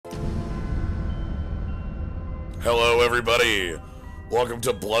Hello, everybody. Welcome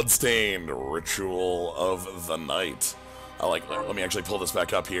to Bloodstained, Ritual of the Night. Let me actually pull this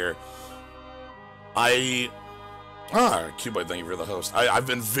back up here. Cubite, thank you for the host. I've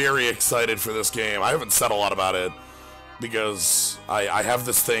been very excited for this game. I haven't said a lot about it because I have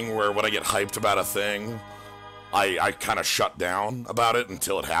this thing where when I get hyped about a thing, I kind of shut down about it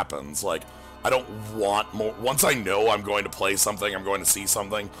until it happens. Like, I don't want more. Once I know I'm going to play something, I'm going to see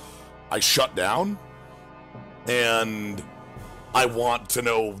something, I shut down, and I want to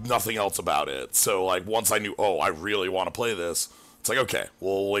know nothing else about it. So, like, once I knew, oh, I really want to play this, it's like, okay,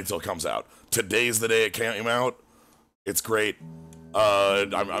 we'll wait till it comes out. Today's the day it came out. It's great.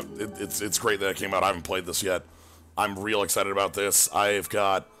 It's great that it came out. I haven't played this yet. I'm real excited about this. I've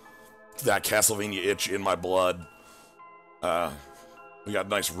got that Castlevania itch in my blood. We got a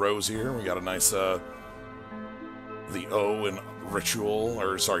nice rose here. We got a nice, the O in ritual,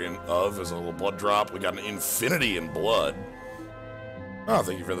 or sorry, in of is a little blood drop. We got an infinity in blood. Oh,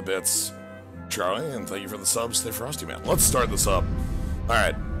 thank you for the bits, Charlie, and thank you for the subs. Stay frosty, man. Let's start this up.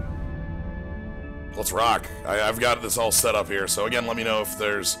 Alright. Let's rock. I've got this all set up here, so again, let me know if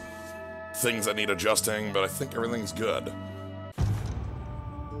there's things that need adjusting, but I think everything's good.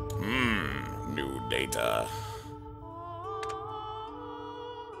 New data.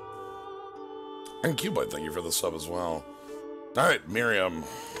 And Cubite, thank you for the sub as well. Alright, Miriam.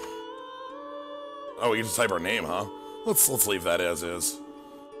 Oh, we get to type our name, huh? Let's leave that as is.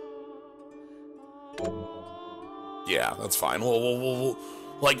 Yeah, that's fine. We'll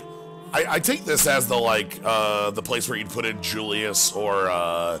like, I take this as the place where you'd put in Julius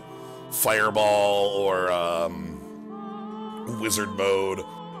or Fireball or Wizard Mode.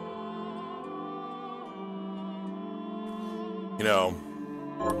 You know,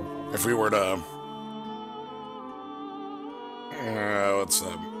 if we were to what's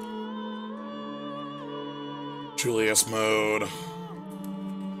that? Julius Mode.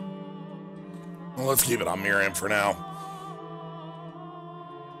 Well, let's keep it on Miriam for now.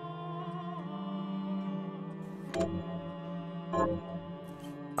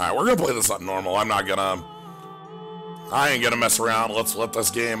 Alright, we're gonna play this on normal. I ain't gonna mess around. Let's let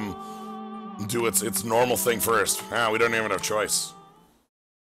this game do its normal thing first. We don't even have a choice.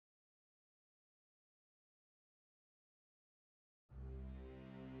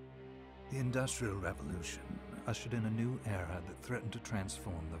 The Industrial Revolution ushered in a new era that threatened to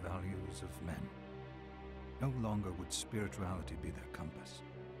transform the values of men. No longer would spirituality be their compass,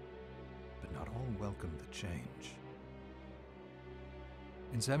 but not all welcomed the change.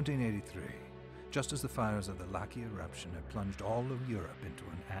 In 1783, just as the fires of the Laki eruption had plunged all of Europe into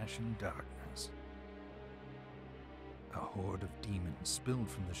an ashen darkness, a horde of demons spilled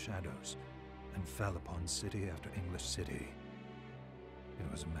from the shadows and fell upon city after English city.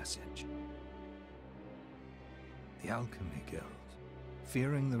 It was a message. The Alchemy Guild,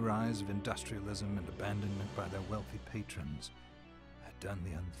 fearing the rise of industrialism and abandonment by their wealthy patrons, had done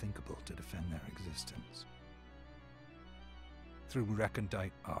the unthinkable to defend their existence. Through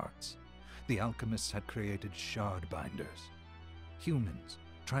recondite arts, the alchemists had created shard binders, humans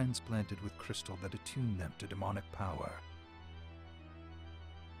transplanted with crystal that attuned them to demonic power.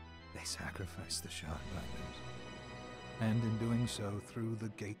 They sacrificed the shard binders, and in doing so threw the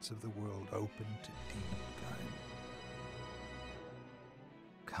gates of the world open to demonkind.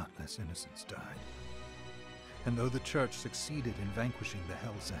 Countless innocents died, and though the church succeeded in vanquishing the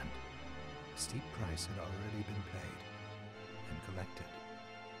Hell's End, a steep price had already been paid and collected.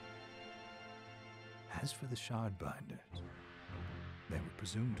 As for the shard binders, they were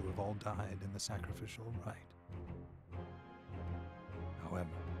presumed to have all died in the sacrificial rite. However,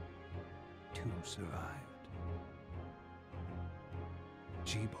 two survived.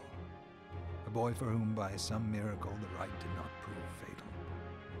 Jeeble, a boy for whom by some miracle the rite did not prove fatal.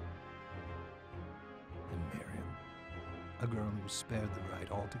 And Miriam, a girl who was spared the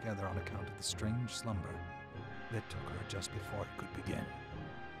rite altogether on account of the strange slumber that took her just before it could begin.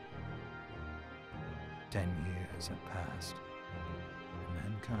 10 years have passed.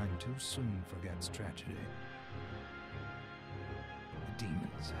 Mankind too soon forgets tragedy. The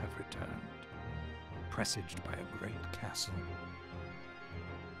demons have returned, presaged by a great castle.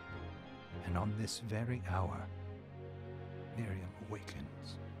 And on this very hour, Miriam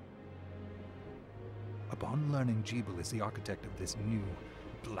awakens. Upon learning Jeeble is the architect of this new,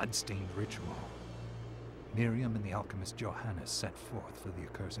 blood-stained ritual, Miriam and the alchemist Johannes set forth for the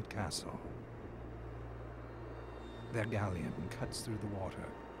accursed castle. Their galleon cuts through the water,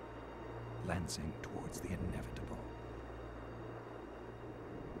 lancing towards the inevitable.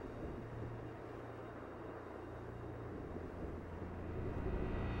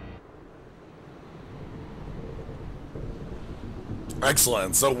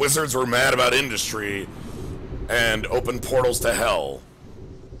 Excellent. So wizards were mad about industry and opened portals to hell.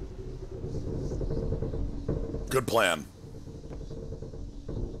 Good plan.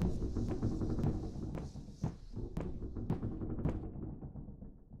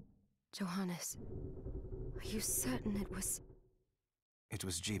 Johannes, are you certain it was... It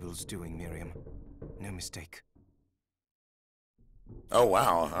was Jeebel's doing, Miriam. No mistake. Oh,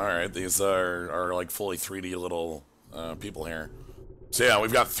 wow. Alright, these are like fully 3D little people here. So yeah,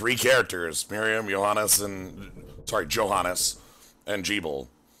 we've got 3 characters. Miriam, Johannes, and... Sorry, Johannes and Jeebel.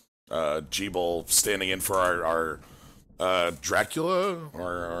 Jeebel standing in for our Dracula? Or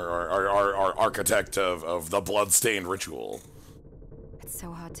our architect of the Bloodstained ritual. It's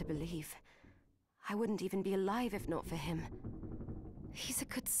so hard to believe. I wouldn't even be alive if not for him. He's a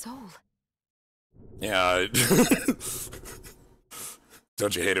good soul. Yeah.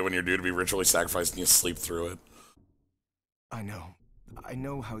 Don't you hate it when you're due to be ritually sacrificed and you sleep through it? I know. I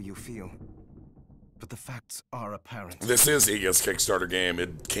know how you feel. But the facts are apparent. This is Iga's Kickstarter game.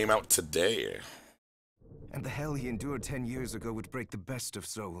 It came out today. And the hell he endured 10 years ago would break the best of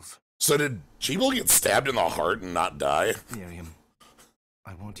souls. So did Jeebel get stabbed in the heart and not die? Miriam,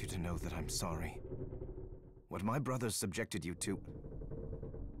 I want you to know that I'm sorry. What my brothers subjected you to,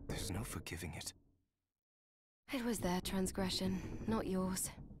 there's no forgiving it. It was their transgression, not yours.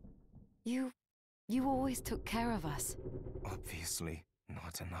 You always took care of us. Obviously,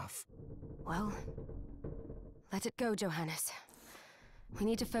 not enough. Well, let it go, Johannes. We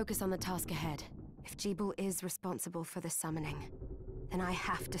need to focus on the task ahead. If Jeebel is responsible for the summoning, then I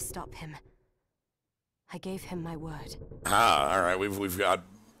have to stop him. I gave him my word. Ah, alright, we've got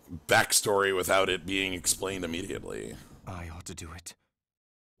backstory without it being explained immediately. I ought to do it.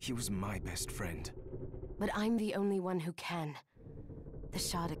 He was my best friend. But I'm the only one who can. The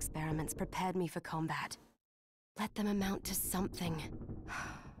shard experiments prepared me for combat. Let them amount to something.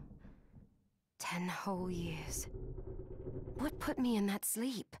 10 whole years. What put me in that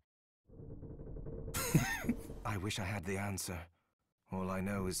sleep? I wish I had the answer. All I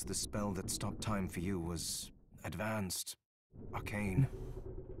know is the spell that stopped time for you was advanced, arcane.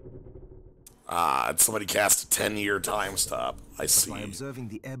 Ah, somebody cast a 10-year time stop. I see. By observing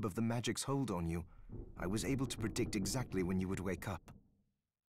the ebb of the magic's hold on you, I was able to predict exactly when you would wake up.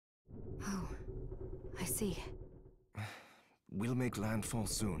 Oh, I see. We'll make landfall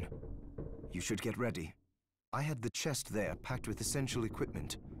soon. You should get ready. I had the chest there packed with essential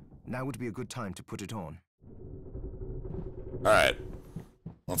equipment. Now would be a good time to put it on. Alright.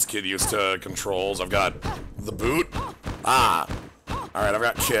 Let's get used to controls. I've got the boot. Ah! Alright, I've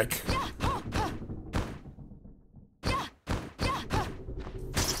got kick.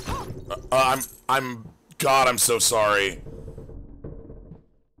 God, I'm so sorry.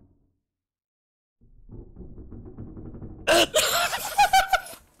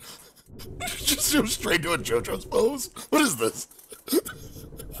 Just go straight to a JoJo's pose? What is this?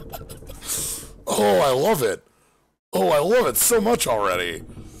 Oh, I love it. Oh, I love it so much already.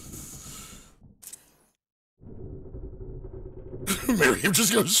 Miriam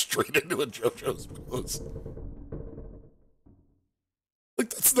just goes straight into a JoJo's pose. Like,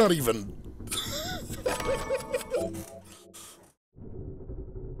 that's not even...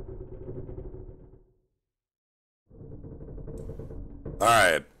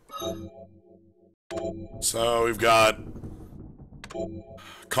 Alright. So, we've got...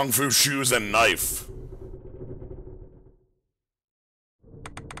 Kung Fu shoes and knife.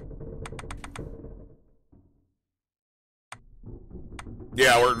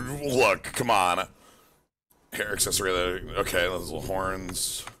 Yeah, look, come on. Hair accessory, okay, those little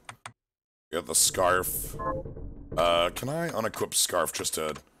horns. You got the scarf. Can I unequip scarf just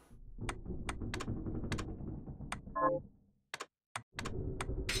to...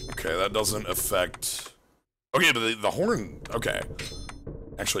 Okay, that doesn't affect... Okay, but the horn... Okay.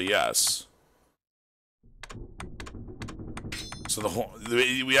 Actually, yes. So the horn...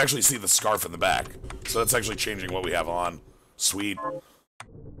 We actually see the scarf in the back. So that's actually changing what we have on. Sweet.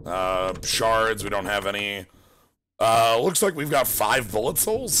 Shards, we don't have any. Looks like we've got 5 bullet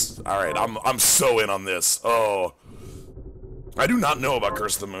souls. Alright, I'm so in on this. Oh. I do not know about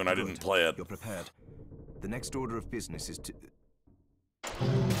Curse of the Moon. I didn't play it. You're prepared. The next order of business is to...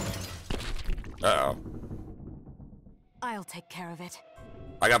 Uh-oh. I'll take care of it.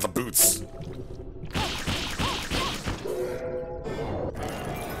 I got the boots.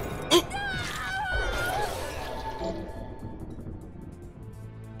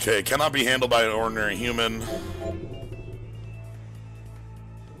 Okay, cannot be handled by an ordinary human.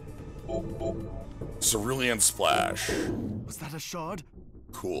 Cerulean Splash. Was that a shard?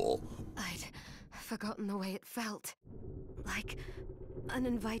 Cool. I'd forgotten the way it felt. Like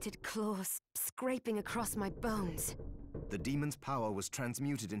uninvited claws scraping across my bones. The demon's power was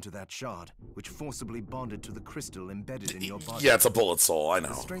transmuted into that shard, which forcibly bonded to the crystal embedded in your body. Yeah, it's a bullet soul, I know.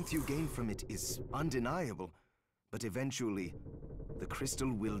 The strength you gain from it is undeniable, but eventually, the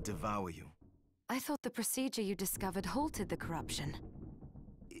crystal will devour you. I thought the procedure you discovered halted the corruption.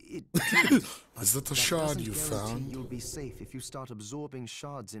 It did. Is that the That shard doesn't you guarantee found? You'll be safe if you start absorbing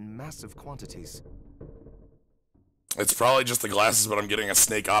shards in massive quantities. It's probably just the glasses, but I'm getting a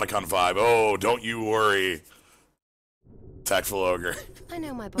Snake Otacon vibe. Oh, don't you worry. Tactful Ogre. I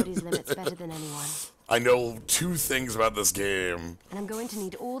know my body's limits better than anyone. I know 2 things about this game. And I'm going to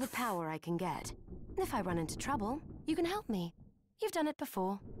need all the power I can get. If I run into trouble, you can help me. You've done it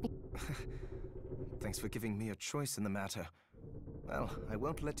before. Thanks for giving me a choice in the matter. Well, I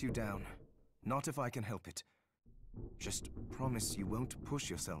won't let you down. Not if I can help it. Just promise you won't push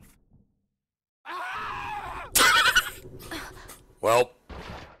yourself. Well,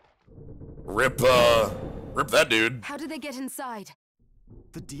 rip that dude. How did they get inside?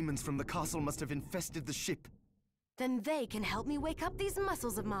 The demons from the castle must have infested the ship. Then they can help me wake up these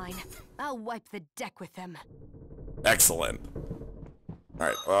muscles of mine. I'll wipe the deck with them. Excellent.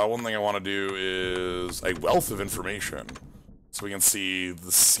 Alright, one thing I want to do is a wealth of information. So we can see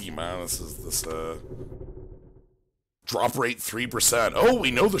the SEMA. This is this, drop rate 3%. Oh,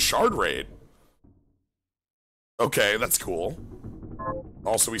 we know the shard rate. Okay, that's cool.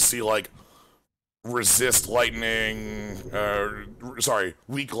 Also, we see, like, resist lightning,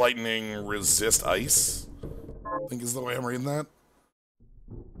 weak lightning, resist ice. I think is the way I'm reading that.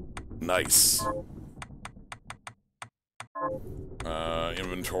 Nice.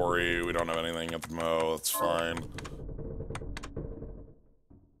 Inventory, we don't have anything at the mo, that's fine.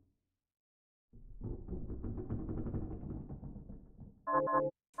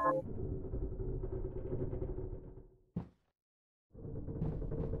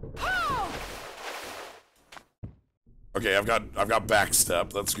 Okay, I've got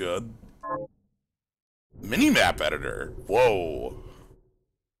backstep, that's good. Minimap editor. Whoa.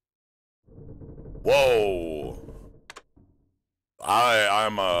 Whoa.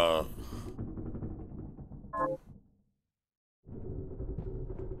 I'm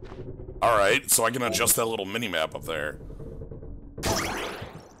Alright, so I can adjust that little minimap up there.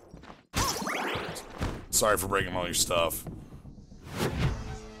 Sorry for breaking all your stuff.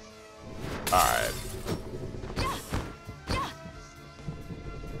 Alright.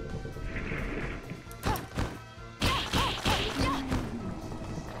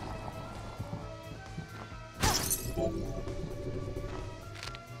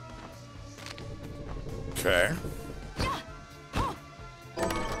 Okay.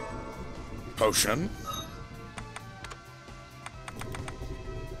 Potion.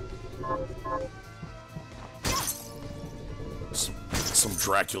 Some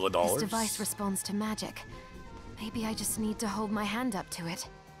Dracula dollars. This device responds to magic. Maybe I just need to hold my hand up to it.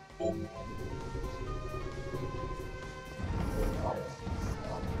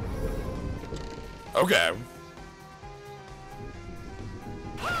 Okay.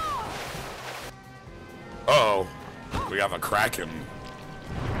 Uh-oh. We have a Kraken.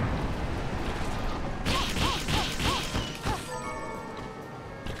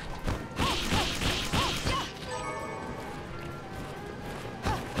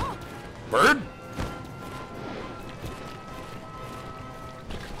 Bird?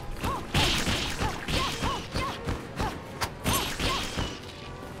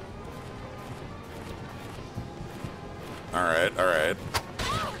 Alright, alright.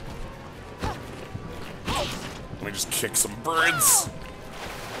 Let me just kick some birds.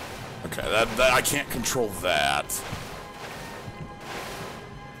 Okay, that I can't control that.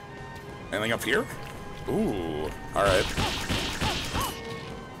 Anything up here? Ooh, alright.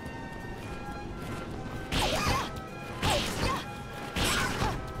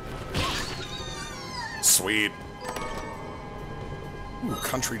 Sweet. Ooh,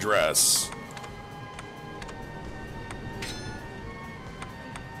 country dress.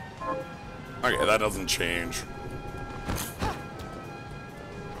 Okay, that doesn't change.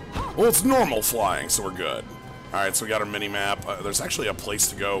 Well, it's normal flying, so we're good. Alright, so we got our mini-map. There's actually a place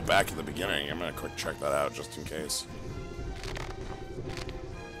to go back at the beginning. I'm gonna quick check that out, just in case.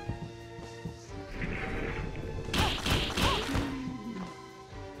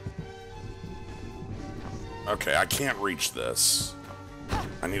 Okay, I can't reach this.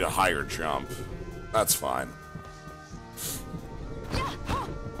 I need a higher jump. That's fine.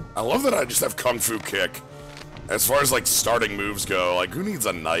 I love that I just have Kung Fu Kick. As far as, like, starting moves go, like, who needs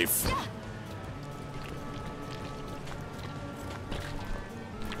a knife?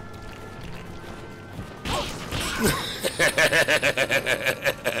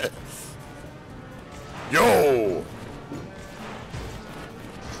 Yo!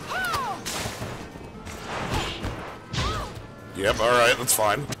 Yep, alright, that's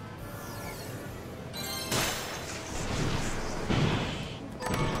fine.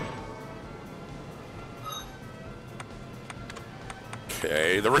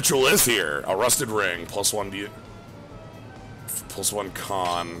 Okay, the ritual is here. A rusted ring, +1 +1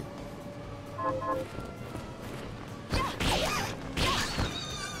 con.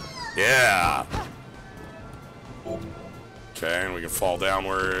 Yeah! Okay, and we can fall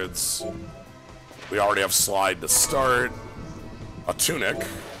downwards. We already have slide to start. A tunic.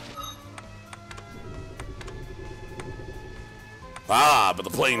 Ah, but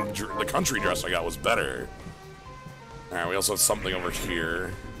the country dress I got was better. Alright, we also have something over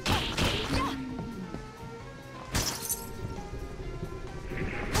here.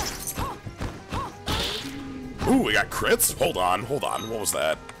 Ooh, we got crits? Hold on. What was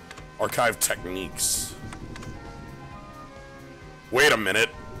that? Archive techniques. Wait a minute.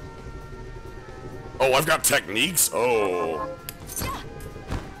 Oh, I've got techniques? Oh.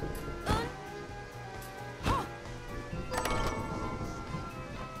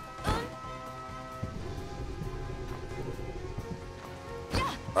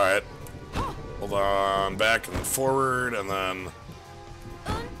 Alright. Hold on. Back and then forward and then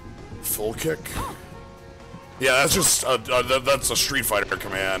full kick. Yeah, that's just that's a Street Fighter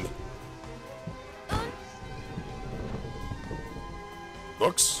command.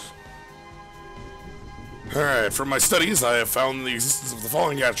 Books. Alright, from my studies, I have found the existence of the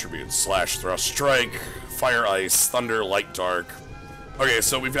following attributes: slash, thrust, strike, fire, ice, thunder, light, dark. Okay,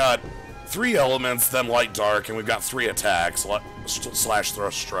 so we've got 3 elements, then light, dark, and we've got 3 attacks: slash,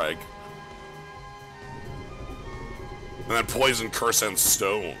 thrust, strike. And then poison, curse, and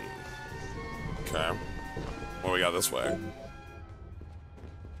stone. Okay. What do we got this way?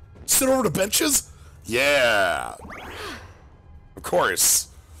 Sit over to benches? Yeah! Of course.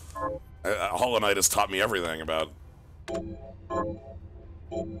 Hollow Knight has taught me everything about...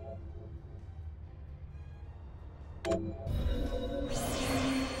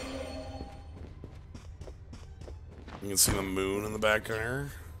 You can see the moon in the back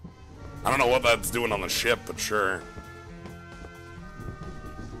there. I don't know what that's doing on the ship, but sure.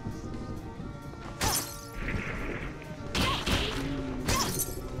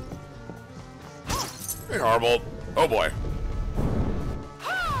 Hey, Harbolt. Oh boy.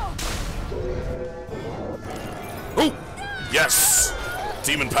 Oh! Yes!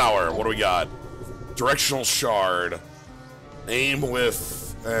 Demon power. What do we got? Directional shard. Aim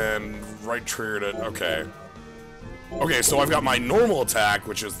with and right trigger to... Okay. Okay, so I've got my normal attack,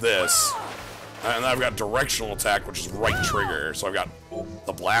 which is this. And I've got directional attack, which is right trigger. So I've got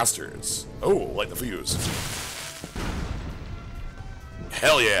the blasters. Oh, light the fuse.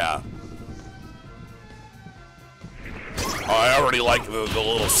 Hell yeah. Oh, I already like the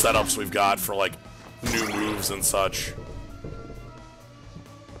little setups we've got for, like, new moves and such.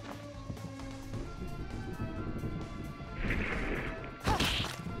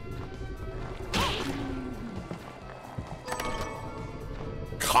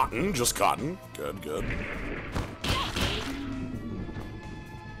 Cotton, just cotton. Good, good.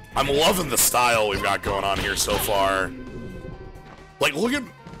 I'm loving the style we've got going on here so far. Like, look,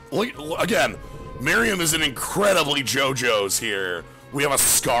 again, Miriam is an incredibly JoJo's here. We have a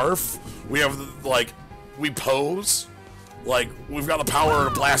scarf. We have, like, we pose. Like, we've got the power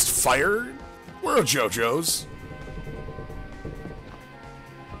to blast fire. We're a JoJo's.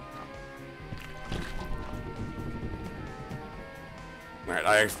 Alright,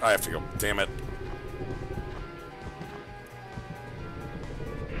 I have to go. Damn it.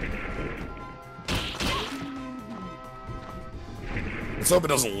 Let's hope it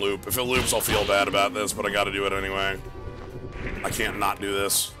doesn't loop. If it loops, I'll feel bad about this, but I gotta do it anyway. I can't not do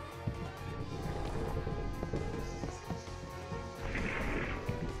this.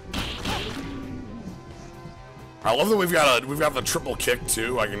 I love that we've got the triple kick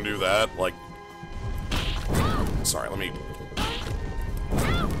too. I can do that. Like, sorry, let me.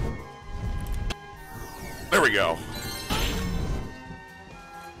 There we go.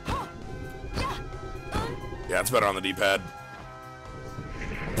 Yeah, it's better on the D-pad.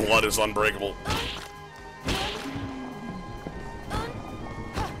 Blood is unbreakable.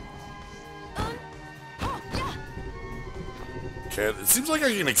 Okay, it seems like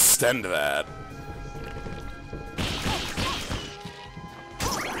I can extend that.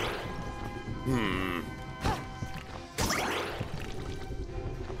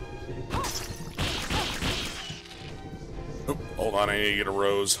 Oh, hold on, I need to get a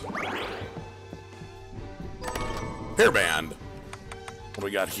rose. Hairband. What do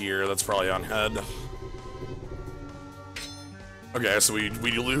we got here? That's probably on head. Okay, so we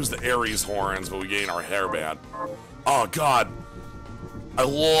lose the Ares horns, but we gain our hairband. Oh, God. I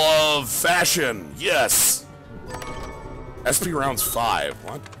love fashion. Yes. SP rounds 5.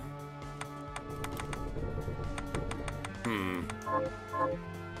 What?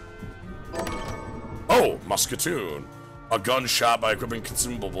 Oh, musketoon. A gun shot by equipping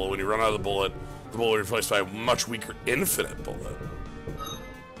consumable bullet. When you run out of the bullet is replaced by a much weaker infinite bullet.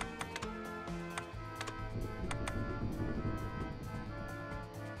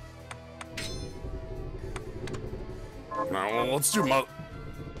 Now, well, let's do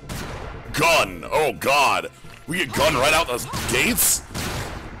gun. Oh, God. We get gun right out the gates?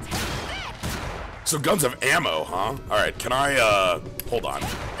 So guns have ammo, huh? Alright, can I, hold on.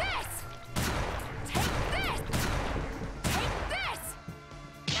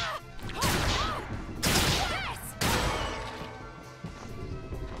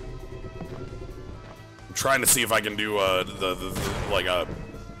 I'm trying to see if I can do, like, no,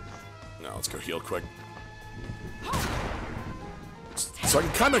 let's go heal quick. So I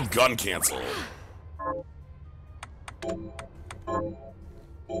can kind of gun cancel.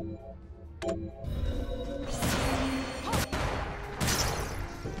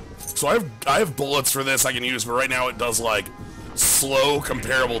 So I have bullets for this I can use, but right now it does like slow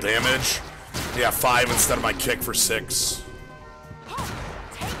comparable damage. Yeah, 5 instead of my kick for 6.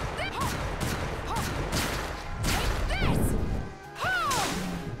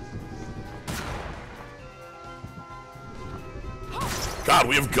 God,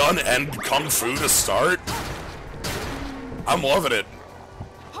 we have gun and kung fu to start? I'm loving it.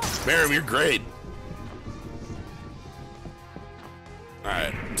 Miriam, you're great.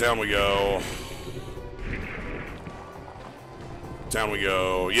 Alright, down we go. Down we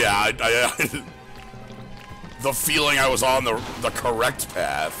go. Yeah, I the feeling I was on the correct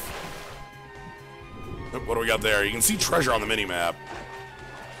path. What do we got there? You can see treasure on the minimap.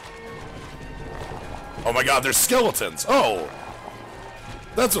 Oh my God, there's skeletons. Oh!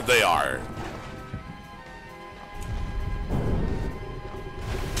 That's what they are.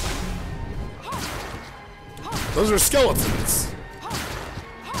 Those are skeletons.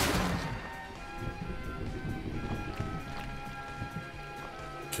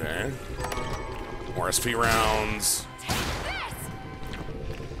 Okay. More SP rounds.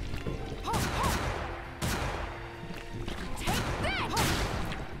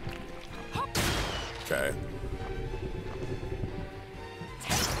 Okay.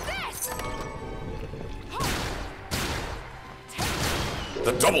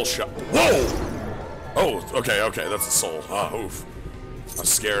 The double shot. Whoa! Oh, okay, okay, that's a soul. Ah, oof. I'm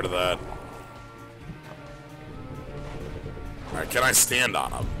scared of that. Alright, can I stand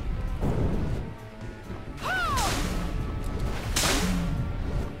on him?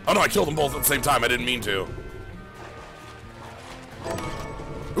 Oh no, I killed them both at the same time. I didn't mean to.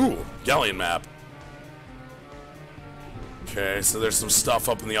 Ooh, galleon map. Okay, so there's some stuff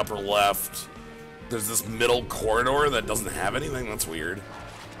up in the upper left. There's this middle corridor that doesn't have anything. That's weird.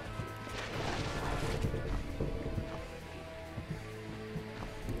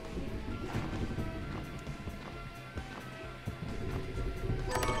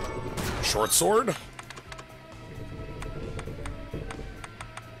 Short sword?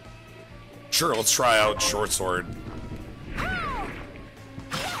 Sure, let's try out short sword.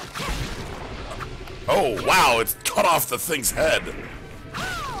 Oh, wow, it's cut off the thing's head.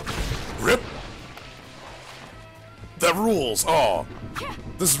 Rip. That rules. Oh,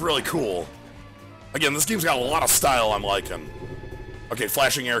 this is really cool. Again, this game's got a lot of style I'm liking. Okay,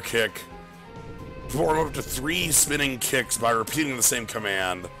 flashing air kick. Perform up to 3 spinning kicks by repeating the same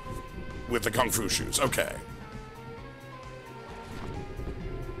command with the Kung Fu shoes. Okay.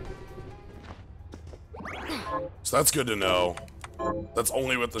 So that's good to know. That's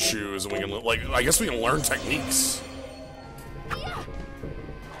only with the shoes, and we can, like, I guess we can learn techniques.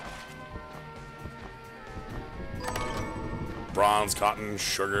 Bronze, cotton,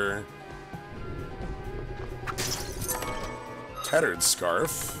 sugar. Tattered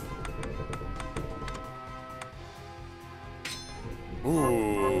scarf.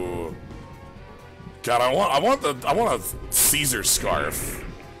 Ooh. God, I want a Caesar scarf.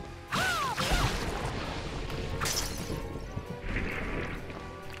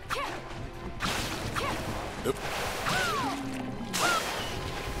 Oop.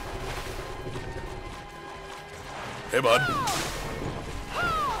 Hey, bud.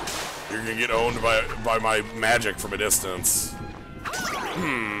 You're gonna get owned by my magic from a distance.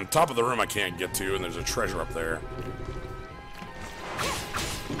 Top of the room I can't get to, and there's a treasure up there.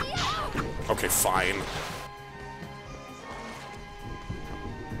 Okay, fine.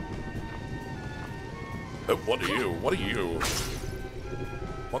 What are you? What are you?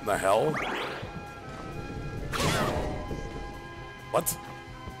 What in the hell? What?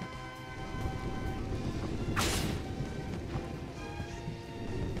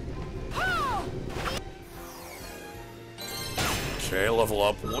 Okay, level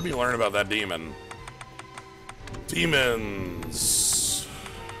up. Let me learn about that demon. Demons.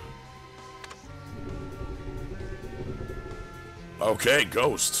 Okay,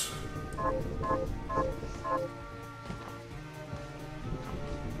 ghost.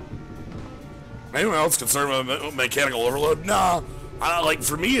 Anyone else concerned with mechanical overload? Nah. Like,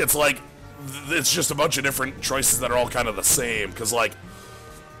 for me, it's like, it's just a bunch of different choices that are all kind of the same. Because, like,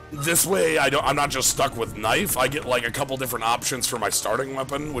 this way, I'm not just stuck with knife. I get, like, a couple different options for my starting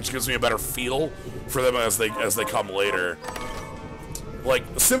weapon, which gives me a better feel for them as they come later. Like,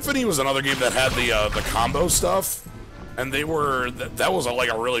 Symphony was another game that had the combo stuff. And they were, that was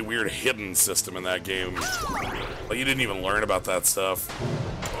like a really weird hidden system in that game. Like, you didn't even learn about that stuff.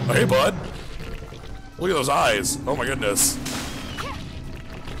 Oh, hey, bud. Look at those eyes. Oh, my goodness.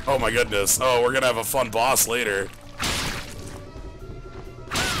 Oh, my goodness. Oh, we're gonna have a fun boss later.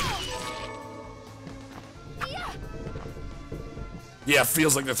 Yeah, it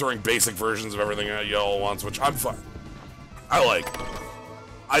feels like they're throwing basic versions of everything at you all at once, which I'm fine. I like.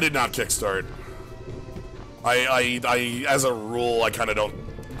 I did not kickstart. I as a rule, I kind of don't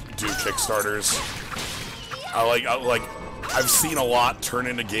do Kickstarters. I've seen a lot turn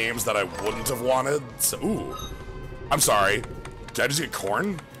into games that I wouldn't have wanted. So, ooh, I'm sorry. Did I just get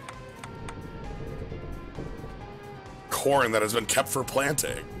corn? Corn that has been kept for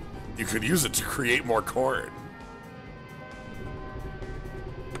planting. You could use it to create more corn.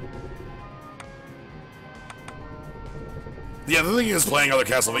 Yeah, the thing is, playing other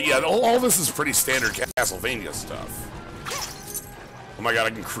Castlevania, yeah, all this is pretty standard Castlevania stuff. Oh my god, I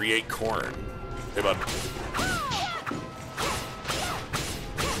can create corn. Hey, bud.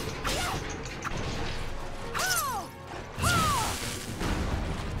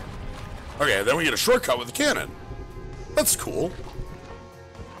 Okay, then we get a shortcut with the cannon. That's cool.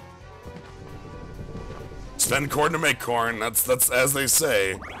 Spend corn to make corn. That's as they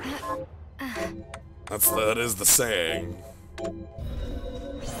say. That is the saying.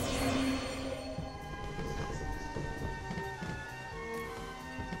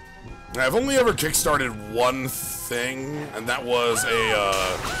 I've only ever kickstarted one thing, and that was a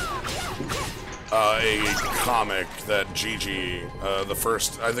comic that Gigi, the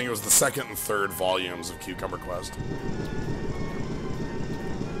first, I think it was the second and third volumes of Cucumber Quest.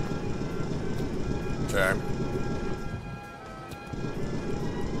 Okay.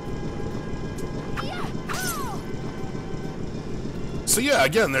 So yeah,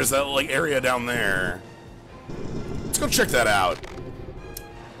 again, there's that like area down there. Let's go check that out.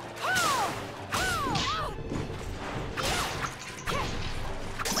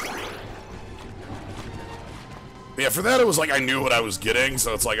 Yeah, for that it was like I knew what I was getting,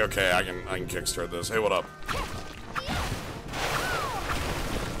 so it's like okay, I can kickstart this. Hey, what up?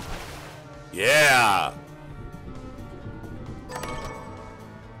 Yeah.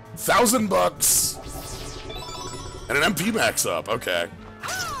 $1,000 and an MP max up. Okay.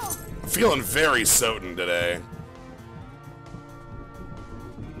 I'm feeling very Soten today.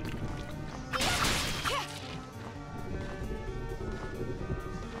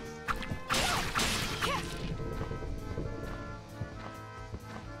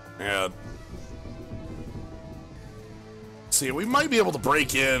 Yeah. See, we might be able to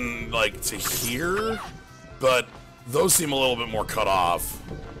break in, like, to here, but those seem a little bit more cut off.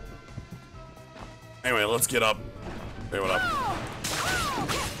 Anyway, let's get up. Hey, what up?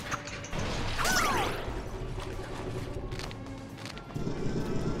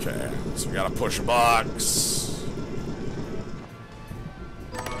 Okay, so we gotta push a box.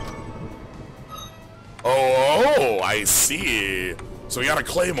 Oh, I see. So we got a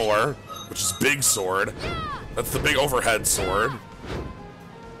claymore, which is big sword. That's the big overhead sword.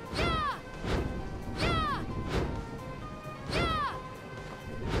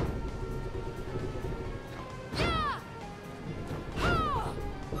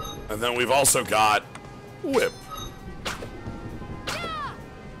 And then we've also got whip.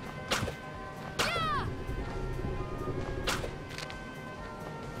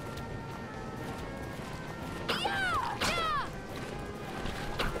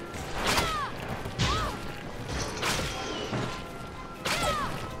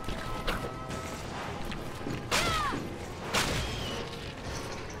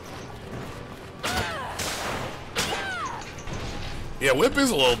 Yeah, whip is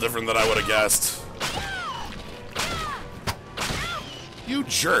a little different than I would have guessed. You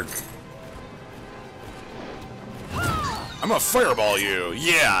jerk. I'm gonna fireball you.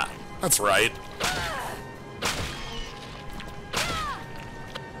 Yeah, that's right.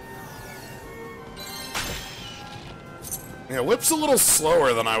 Yeah, whip's a little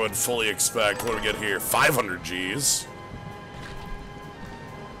slower than I would fully expect. What do we get here? 500 Gs.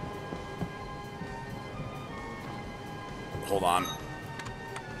 Hold on.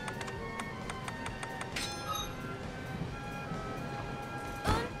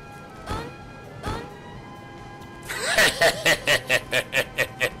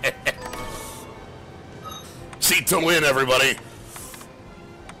 Seat to win, everybody.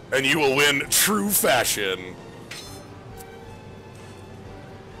 And you will win true fashion.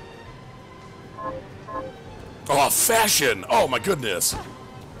 Oh, fashion! Oh my goodness.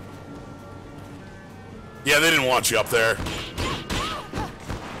 Yeah, they didn't want you up there.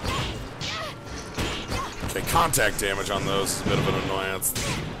 Okay, contact damage on those is a bit of an annoyance.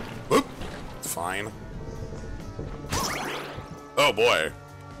 Whoop! Fine. Oh boy.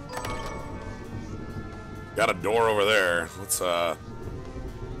 Got a door over there. Let's,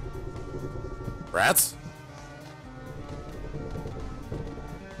 rats?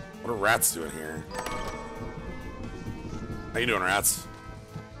 What are rats doing here? How you doing, rats?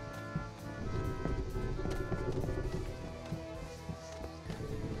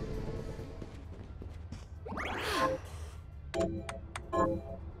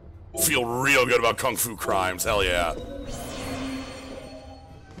 Feel real good about Kung Fu crimes, hell yeah.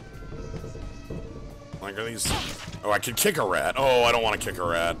 Like, are these... Oh, I could kick a rat. Oh, I don't want to kick a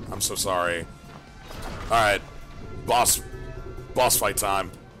rat. I'm so sorry. Alright. Boss fight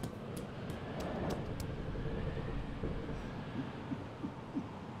time.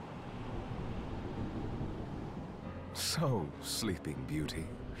 So, Sleeping Beauty,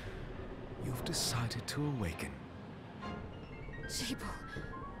 you've decided to awaken. Jeeble,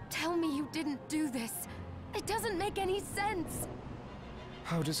 tell me you didn't do this. It doesn't make any sense.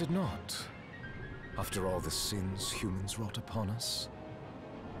 How does it not? After all the sins humans wrought upon us?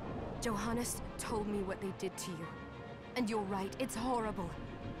 Johannes told me what they did to you. And you're right, it's horrible.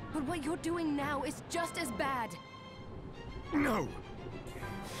 But what you're doing now is just as bad. No!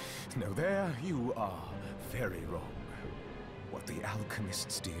 No, there you are very wrong. What the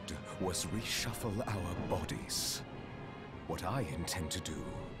alchemists did was reshuffle our bodies. What I intend to do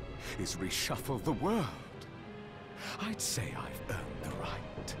is reshuffle the world. I'd say I've earned the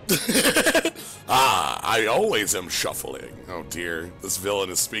right. Ah, I always am shuffling. Oh dear, this villain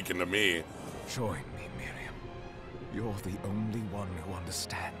is speaking to me. Join me, Miriam. You're the only one who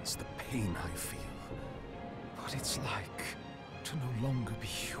understands the pain I feel. What it's like to no longer be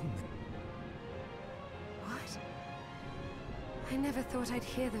human. What? I never thought I'd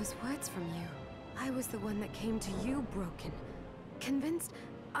hear those words from you. I was the one that came to you broken, convinced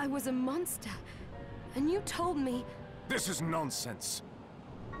I was a monster. And you told me... This is nonsense.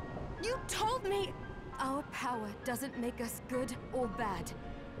 You told me our power doesn't make us good or bad.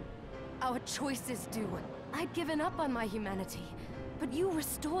 Our choices do. I'd given up on my humanity, but you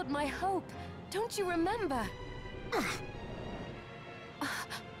restored my hope. Don't you remember?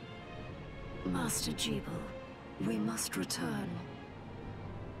 Master Jeeble, we must return.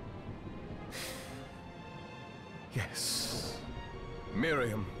 Yes.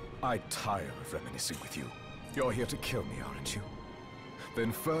 Miriam, I tire of reminiscing with you. You're here to kill me, aren't you?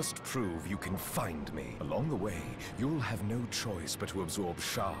 Then first prove you can find me. Along the way, you'll have no choice but to absorb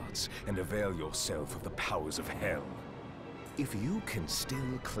shards and avail yourself of the powers of hell. If you can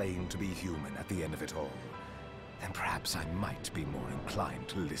still claim to be human at the end of it all, then perhaps I might be more inclined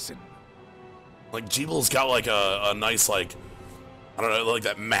to listen. Like, Jeeble's got like a nice, like, I don't know, like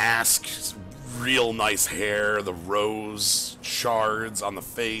that mask, real nice hair, the rose shards on the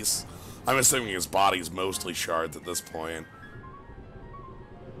face. I'm assuming his body's mostly shards at this point.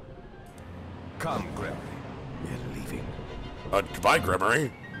 Come, Gremory. We're leaving. Goodbye,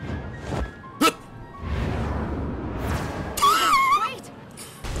 Gremory. Wait!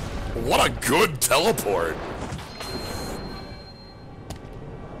 What a good teleport!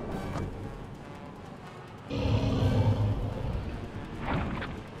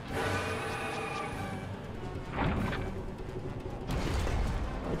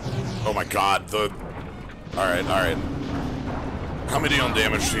 Oh my god, the... Alright, alright. How many dealing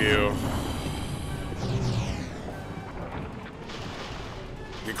damage to you?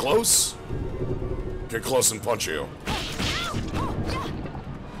 Get close? Get close and punch you.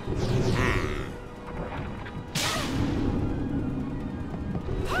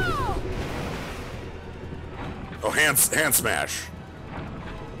 Oh, hand smash.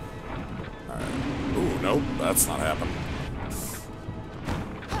 Alright. Ooh, nope, that's not happening.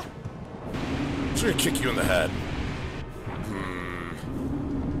 I'm just gonna kick you in the head.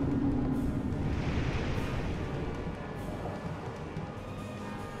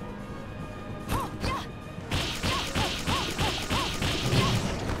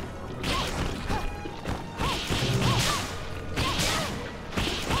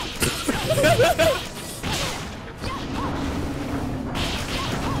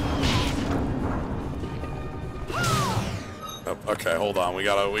 Okay, hold on. We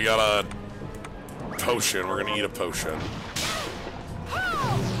got a potion. We're gonna eat a potion.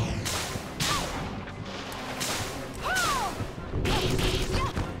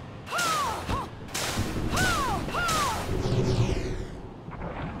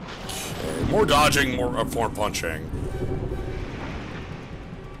 Okay, more dodging, more punching.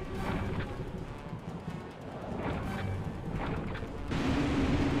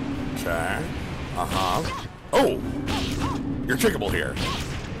 Okay. Uh-huh. Oh! You're kickable here.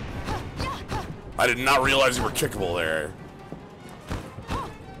 I did not realize you were kickable there.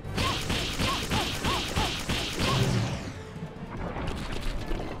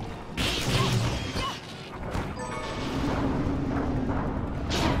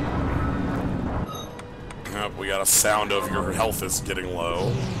 Yep, we got a sound of your health is getting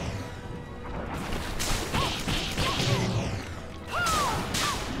low.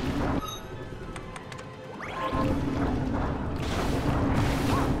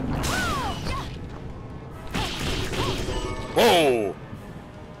 Whoa!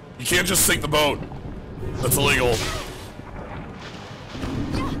 You can't just sink the boat. That's illegal.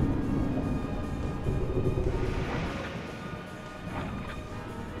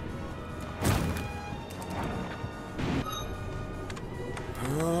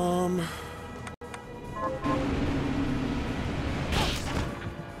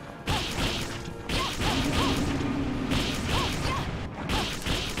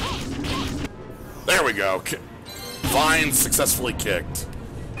 There we go. Vine successfully kicked.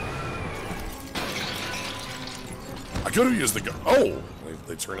 I could have used the gun. Oh!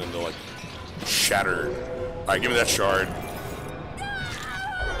 They turn into, like, shattered. Alright, give me that shard.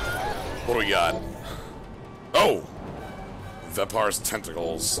 What do we got? Oh! Vepar's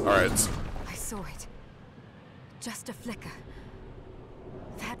tentacles. Alright. I saw it. Just a flicker.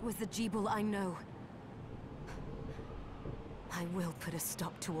 That was the Jeeble I know. I will put a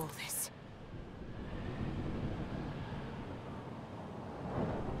stop to all this.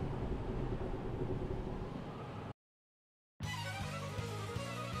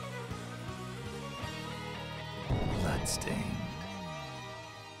 Bloodstained.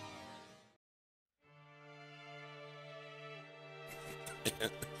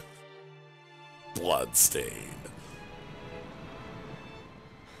 Bloodstained.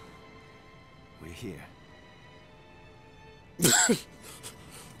 We're here.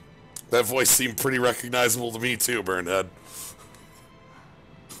 That voice seemed pretty recognizable to me too, Burnhead.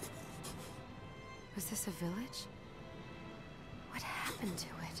 Was this a village? What happened to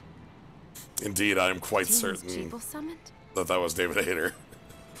it? Indeed, I am quite Demons certain Jeeble summoned? that was David Hayter.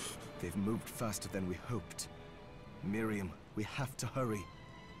 They've moved faster than we hoped. Miriam, we have to hurry.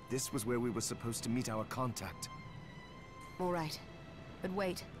 This was where we were supposed to meet our contact. All right. But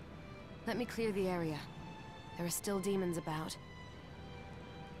wait. Let me clear the area. There are still demons about.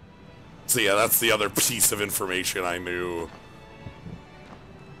 So yeah, that's the other piece of information I knew.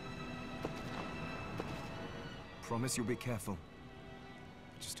 Promise you'll be careful.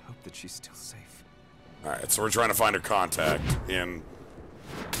 Just hope that she's still safe. Alright, so we're trying to find her contact in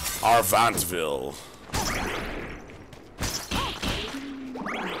Arvantville.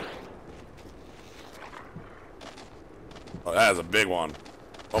 Oh, that is a big one.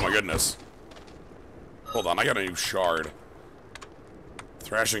 Oh my goodness. Hold on, I got a new shard.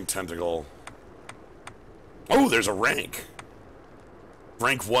 Thrashing Tentacle. Oh, there's a rank.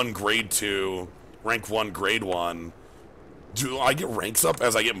 Rank 1, Grade 2. Rank 1, Grade 1. Do I get ranks up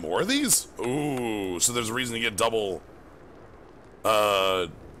as I get more of these? Ooh, so there's a reason to get double,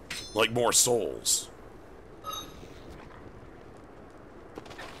 like more souls.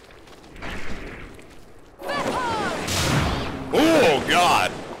 Oh, God.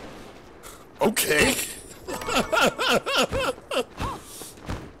 Okay.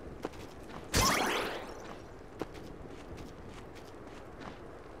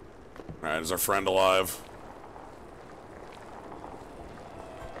 Alright, is our friend alive?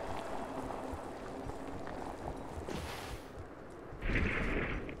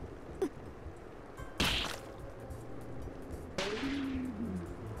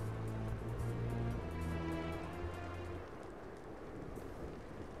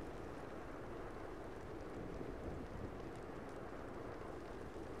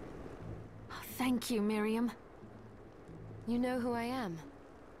 Thank you, Miriam. You know who I am.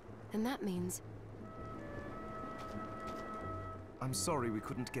 And that means... I'm sorry we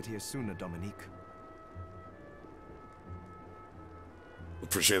couldn't get here sooner, Dominique.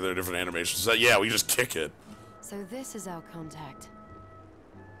 Appreciate their different animations. So, yeah, we just kick it. So this is our contact.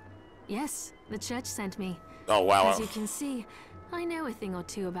 Yes, the church sent me. Oh, wow. As you can see, I know a thing or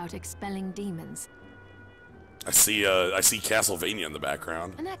two about expelling demons. I see Castlevania in the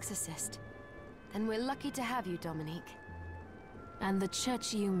background. An exorcist. Then we're lucky to have you, Dominique. And the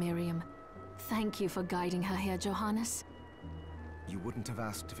church you, Miriam. Thank you for guiding her here, Johannes. You wouldn't have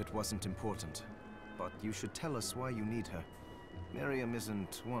asked if it wasn't important. But you should tell us why you need her. Miriam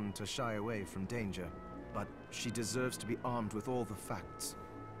isn't one to shy away from danger, but she deserves to be armed with all the facts.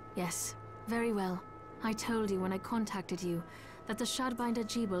 Yes, very well. I told you when I contacted you that the Shardbinder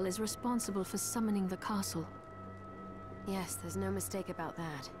Jebel is responsible for summoning the castle. Yes, there's no mistake about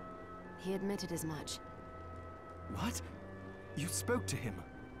that. He admitted as much. What? You spoke to him?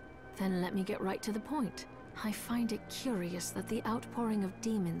 Then let me get right to the point. I find it curious that the outpouring of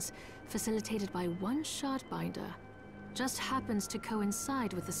demons, facilitated by one Shardbinder, just happens to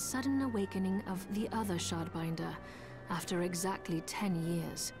coincide with the sudden awakening of the other Shardbinder, after exactly 10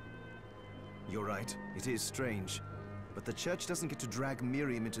 years. You're right, it is strange. But the church doesn't get to drag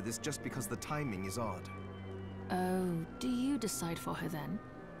Miriam into this just because the timing is odd. Oh, do you decide for her then?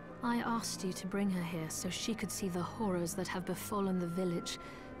 I asked you to bring her here so she could see the horrors that have befallen the village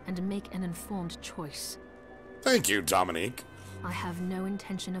and make an informed choice. Thank you, Dominique. I have no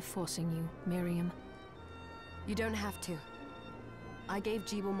intention of forcing you, Miriam. You don't have to. I gave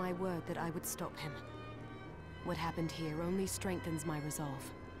Jebel my word that I would stop him. What happened here only strengthens my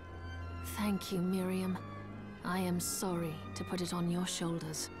resolve. Thank you, Miriam. I am sorry to put it on your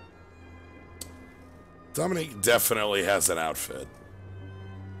shoulders. Dominique definitely has an outfit.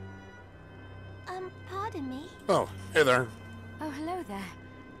 Pardon me? Oh, hey there. Oh, hello there.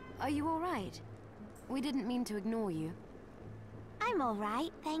 Are you all right? We didn't mean to ignore you. I'm all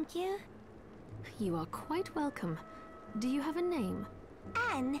right, thank you. You are quite welcome. Do you have a name?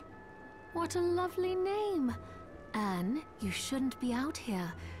 Anne. What a lovely name. Anne, you shouldn't be out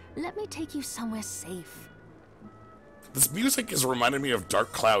here. Let me take you somewhere safe. This music is reminding me of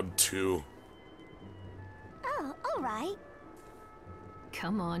Dark Cloud 2. Oh, all right.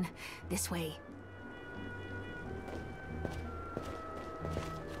 Come on, this way.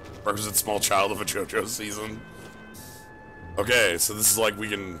 Represent small child of a JoJo season. Okay, so this is like we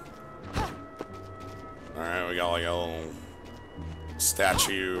can... Alright, we got like a little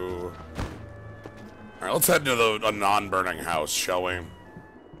statue. Alright, let's head to a non-burning house, shall we?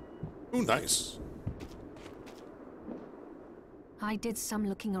 Ooh, nice. I did some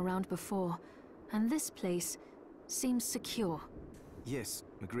looking around before, and this place seems secure. Yes,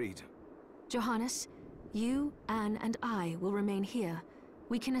 agreed. Johannes, you, Anne, and I will remain here.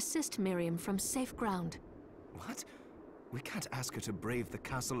 We can assist Miriam from safe ground. What? We can't ask her to brave the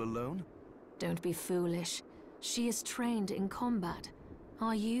castle alone? Don't be foolish. She is trained in combat.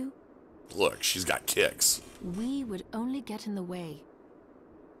 Are you? Look, she's got kicks. We would only get in the way.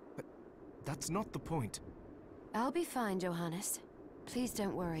 But that's not the point. I'll be fine, Johannes. Please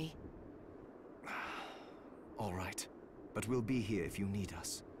don't worry. All right. But we'll be here if you need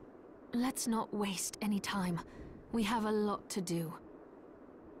us. Let's not waste any time. We have a lot to do.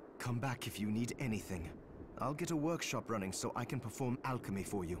 Come back if you need anything. I'll get a workshop running so I can perform alchemy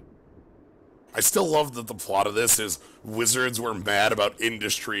for you. I still love that the plot of this is wizards were mad about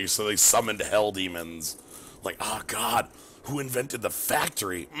industry, so they summoned hell demons. Like, oh god, who invented the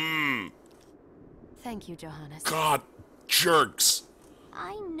factory? Thank you, Johannes. God, jerks.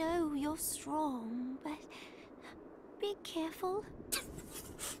 I know you're strong, but be careful.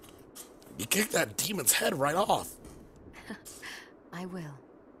 You kicked that demon's head right off. I will.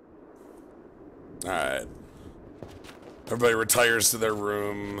 Alright. Everybody retires to their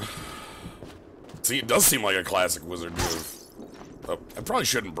room. See, it does seem like a classic wizard move. Oh, I probably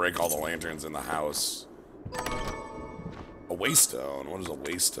shouldn't break all the lanterns in the house. A waystone? What does a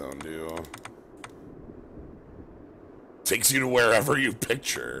waystone do? Takes you to wherever you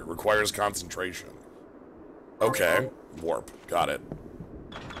picture. Requires concentration. Okay. Warp. Got it.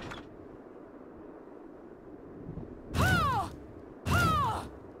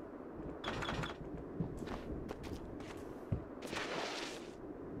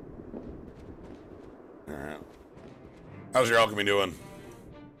 Alright. How's your alchemy doing?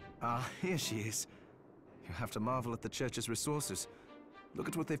 Here she is. You have to marvel at the church's resources. Look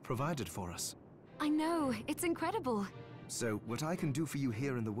at what they've provided for us. I know, it's incredible. So, what I can do for you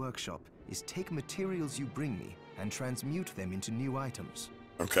here in the workshop is take materials you bring me and transmute them into new items.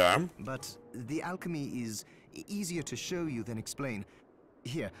 Okay. But the alchemy is easier to show you than explain.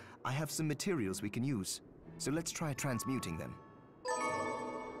 Here, I have some materials we can use. So let's try transmuting them.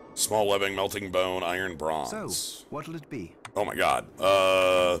 Small webbing, melting bone, iron, bronze. So, what'll it be? Oh my god.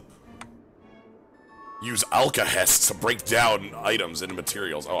 Use alkahest to break down items into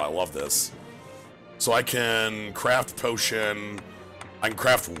materials. Oh, I love this. So I can craft potion. I can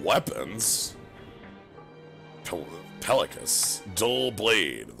craft weapons. Pelicus. Dull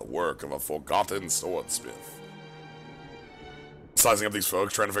blade, the work of a forgotten swordsmith. Sizing up these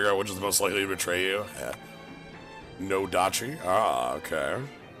folks, trying to figure out which is the most likely to betray you. Yeah. No Dachi? Ah, okay.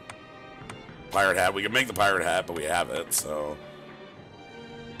 Pirate hat. We can make the pirate hat, but we have it, so...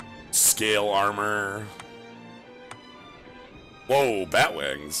 Scale armor. Whoa, bat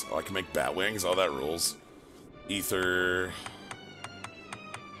wings. Oh, I can make bat wings? Oh, that rules. Ether.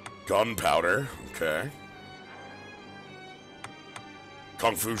 Gunpowder. Okay.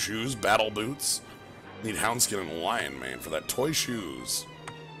 Kung Fu shoes, battle boots. Need houndskin and lion mane for that. Toy shoes.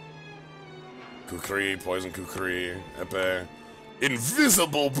 Kukri, poison kukri, epee.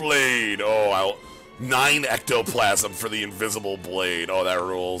 Invisible blade! Oh, 9 ectoplasm for the invisible blade. Oh, that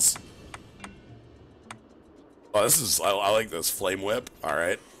rules. Oh, this is... I like this. Flame whip.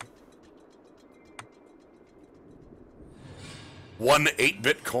 Alright. 1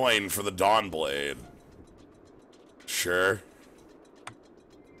 8-bit coin for the Dawn blade. Sure.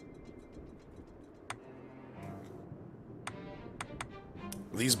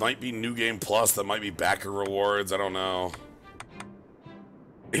 These might be New Game Plus. That might be backer rewards. I don't know.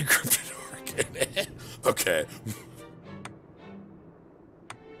 Encrypted organ. Okay.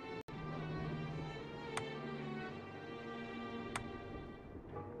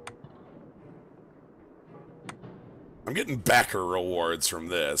 I'm getting backer rewards from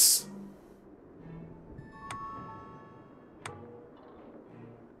this.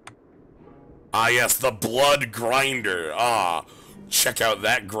 Ah, yes, the Blood Grinder. Ah, check out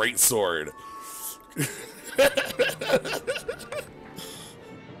that great sword.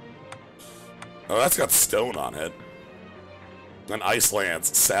 Oh, that's got stone on it. An ice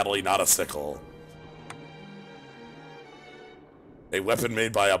lance, sadly not a sickle. A weapon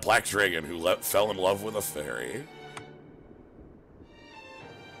made by a black dragon who fell in love with a fairy.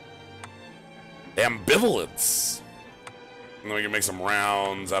 Ambivalence. And then we can make some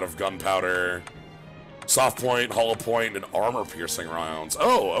rounds out of gunpowder. Soft point, hollow point, and armor-piercing rounds.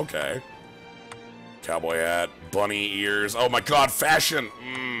 Oh, okay. Cowboy hat, bunny ears. Oh my god, fashion!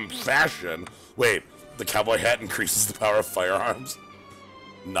 Fashion. Wait, the cowboy hat increases the power of firearms?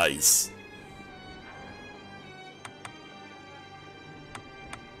 Nice.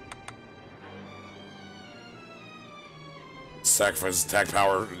 Sacrifice attack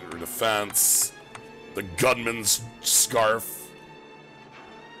power or defense. The gunman's scarf.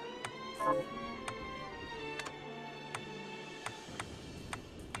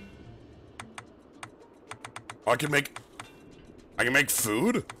 I can make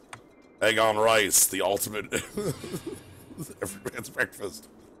food? Egg on rice, the ultimate every man's breakfast.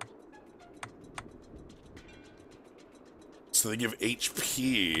 So they give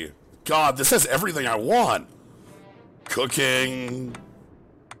HP. God, this has everything I want. Cooking,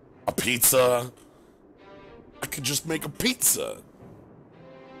 a pizza. I could just make a pizza.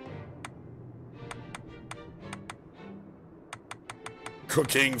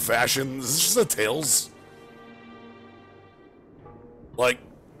 Cooking, fashion. Is this just a Tales? Like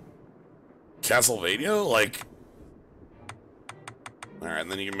Castlevania? Like, alright, and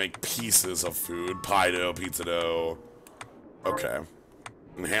then you can make pieces of food. Pie dough, pizza dough. Okay.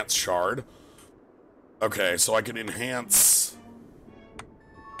 Enhance shard. Okay, so I can enhance...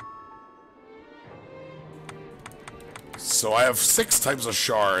 So I have 6 types of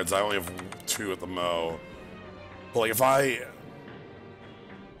shards. I only have 2 at the mo. But like if I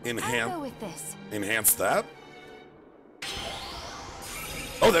enhance that?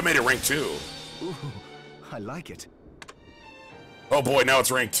 Oh, that made it rank 2. Ooh, I like it. Oh boy, now it's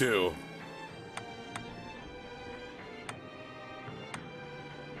rank 2.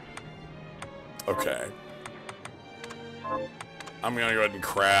 Okay. I'm gonna go ahead and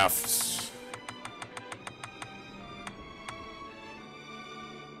craft...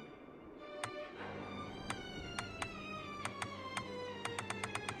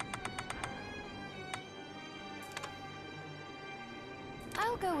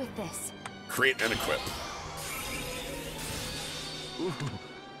 I'll go with this. Create and equip. Ooh,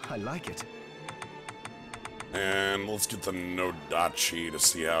 I like it. And let's get the Nodachi to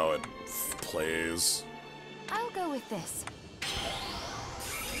see how it plays. I'll go with this.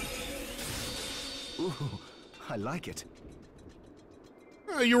 Ooh, I like it.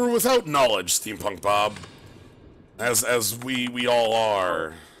 You were without knowledge, Steampunk Bob. As we all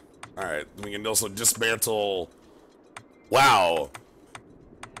are. Alright, we can also dismantle... Wow.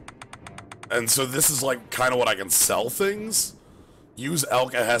 And so this is like kind of what I can sell things. Use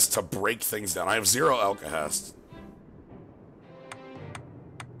Alkahest to break things down. I have 0 Alkahest.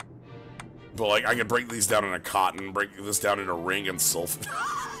 But like I can break these down into cotton, break this down into ring and sulfur.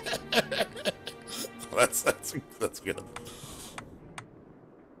 That's good.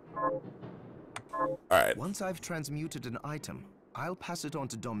 Alright. Once I've transmuted an item, I'll pass it on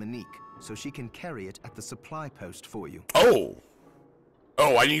to Dominique, so she can carry it at the supply post for you. Oh!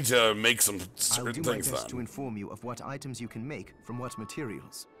 Oh, I need to make some I'll certain do my things best to then. inform you of what items you can make from what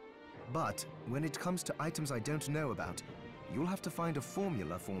materials. But when it comes to items I don't know about, you'll have to find a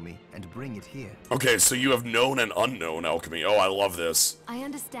formula for me and bring it here. Okay, so you have known and unknown alchemy. Oh, I love this. I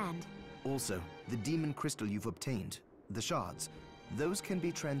understand. Also, the demon crystal you've obtained, the shards, those can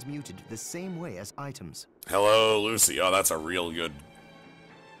be transmuted the same way as items. Hello, Lucy. Oh, that's a real good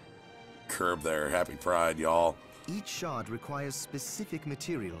curb there. Happy Pride, y'all. Each shard requires specific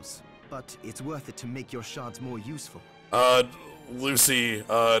materials, but it's worth it to make your shards more useful. Lucy,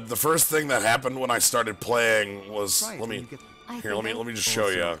 the first thing that happened when I started playing was Try it let when me you get... let me just show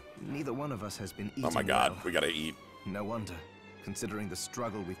you. Also, neither one of us has been eating Oh my god, well. we gotta eat. No wonder, considering the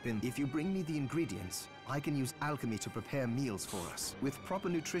struggle we've been. If you bring me the ingredients, I can use alchemy to prepare meals for us. With proper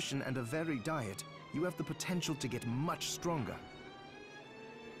nutrition and a varied diet, you have the potential to get much stronger.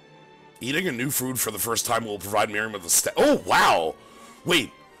 Eating a new food for the first time will provide Miriam with a Oh, wow! Wait,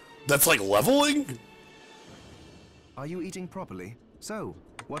 that's like leveling? Are you eating properly? So,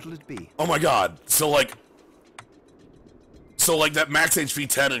 what'll it be? Oh my god, so like that max HP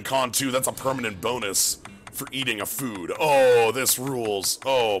 10 in Con 2, that's a permanent bonus for eating a food. Oh, this rules.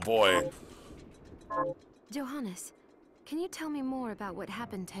 Oh boy. Johannes, can you tell me more about what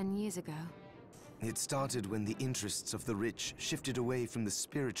happened 10 years ago? It started when the interests of the rich shifted away from the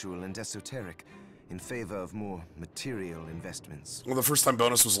spiritual and esoteric in favor of more material investments. Well, the first time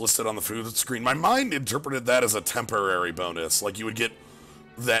bonus was listed on the food screen, my mind interpreted that as a temporary bonus. Like you would get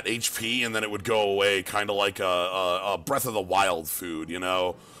that HP and then it would go away, kind of like a Breath of the Wild food, you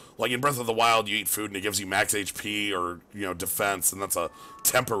know? Like in Breath of the Wild, you eat food and it gives you max HP or, you know, defense, and that's a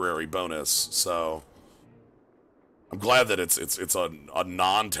temporary bonus. So I'm glad that it's a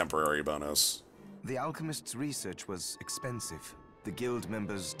non-temporary bonus. The alchemist's research was expensive. The guild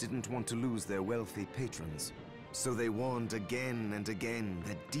members didn't want to lose their wealthy patrons. So they warned again and again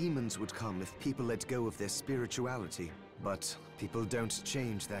that demons would come if people let go of their spirituality. But people don't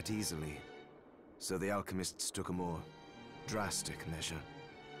change that easily. So the alchemists took a more drastic measure.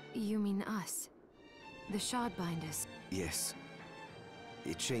 You mean us? The Shardbinders? Yes.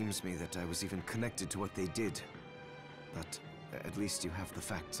 It shames me that I was even connected to what they did. But at least you have the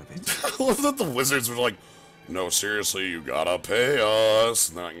facts of it. I love that the wizards were like, no, seriously, you gotta pay us.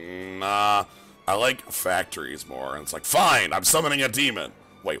 And they're like, nah, I like factories more. And it's like, fine, I'm summoning a demon.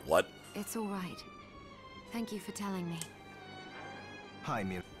 Wait, what? It's all right. Thank you for telling me. Hi,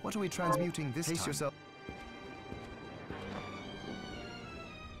 Mir. What are we transmuting this time? Pace yourself.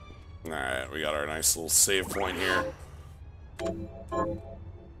 Alright, we got our nice little save point here.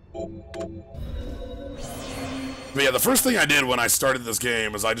 But yeah, the first thing I did when I started this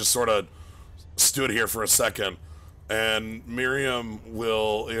game is I just sort of stood here for a second, and Miriam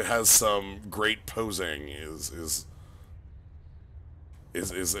has some great posing is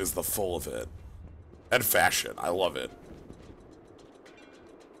the full of it. And fashion. I love it.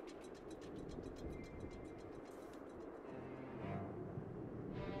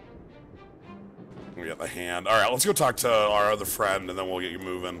 We got the hand. Alright, let's go talk to our other friend and then we'll get you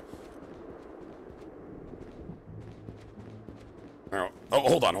moving. Oh,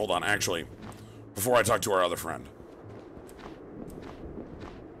 hold on, actually. Before I talk to our other friend.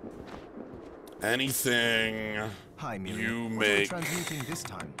 Anything Hi, you what make... are we transmuting this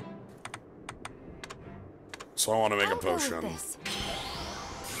time? So I want to make I'll a go with potion. this.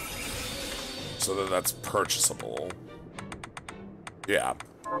 So that's purchasable. Yeah.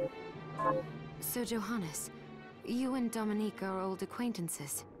 So Johannes, you and Dominique are old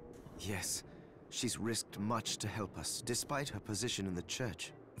acquaintances. Yes. She's risked much to help us, despite her position in the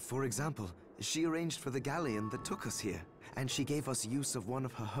church. For example, she arranged for the galleon that took us here, and she gave us use of one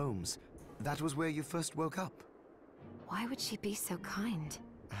of her homes. That was where you first woke up. Why would she be so kind?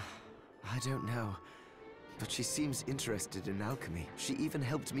 I don't know, but she seems interested in alchemy. She even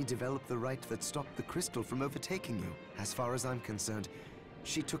helped me develop the rite that stopped the crystal from overtaking you. As far as I'm concerned,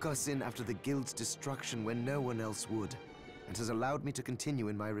 she took us in after the guild's destruction when no one else would, and has allowed me to continue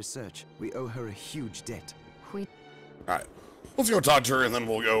in my research. We owe her a huge debt. Alright. Let's go talk to her and then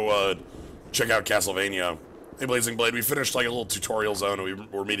we'll go check out Castlevania. Hey, Blazing Blade, we finished like a little tutorial zone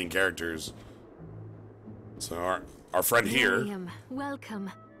and we're meeting characters. So our friend here, Miriam, welcome.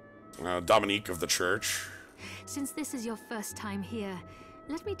 Dominique of the church. Since this is your first time here,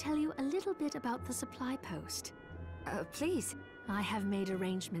 let me tell you a little bit about the supply post. Please. I have made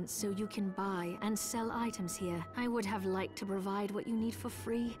arrangements so you can buy and sell items here. I would have liked to provide what you need for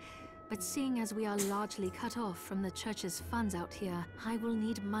free, But seeing as we are largely cut off from the church's funds out here, I will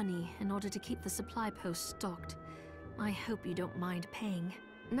need money in order to keep the supply post stocked. I hope you don't mind paying.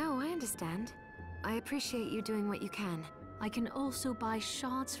 No, I understand. I appreciate you doing what you can. I can also buy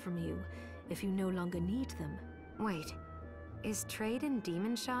shards from you, if you no longer need them. Wait, is trade in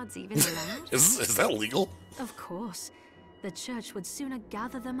demon shards even allowed? Is that legal? Of course. The church would sooner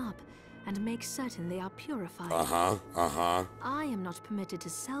gather them up and make certain they are purified. I am not permitted to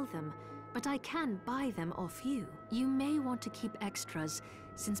sell them, but I can buy them off you. You may want to keep extras,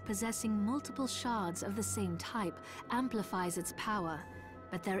 since possessing multiple shards of the same type amplifies its power.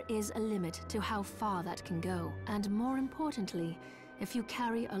 But there is a limit to how far that can go. And more importantly, if you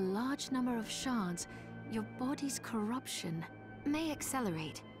carry a large number of shards, your body's corruption may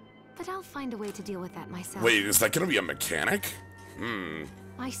accelerate. But I'll find a way to deal with that myself. Wait, is that gonna be a mechanic?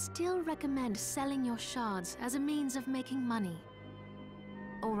 I still recommend selling your shards as a means of making money.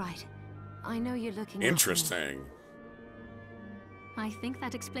 All right. I know you're looking. Interesting. I think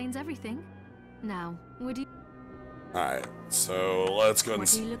that explains everything. Now, would you... Alright, so let's go and...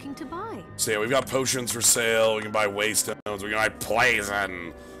 What are you looking to buy? So yeah, we've got potions for sale, we can buy waystones, we can buy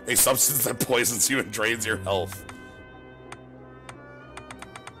poison. A substance that poisons you and drains your health.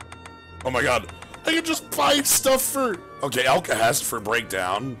 Oh my god, I can just buy stuff for... Okay, Alkahest for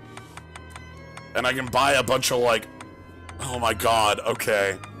breakdown. And I can buy a bunch of like... Oh my god,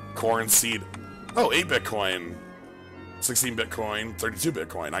 okay. Corn seed. Oh, 8 Bitcoin. 16 Bitcoin, 32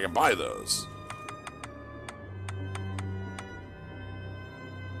 Bitcoin. I can buy those.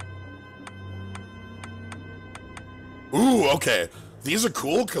 Ooh, okay. These are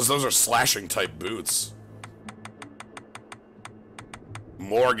cool because those are slashing type boots.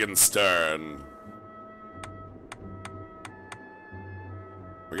 Morgenstern.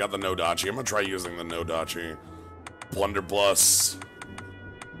 We got the Nodachi. I'm gonna try using the Nodachi. Blunderbuss.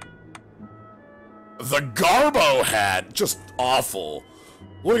 The Garbo hat! Just awful.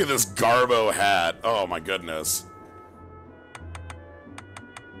 Look at this Garbo hat. Oh my goodness.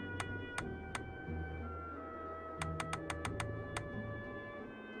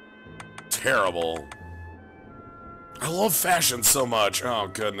 Terrible. I love fashion so much. Oh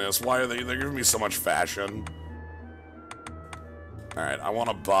goodness, why are they're giving me so much fashion? Alright, I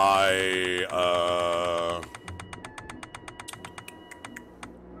wanna buy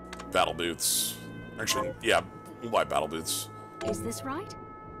battle boots. Actually, yeah, we'll buy battle boots. Is this right?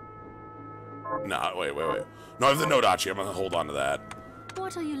 Nah, wait. No, I have the Nodachi, I'm gonna hold on to that.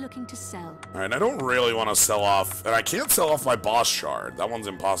 What are you looking to sell? Alright, I don't really want to sell off, and I can't sell off my boss shard. That one's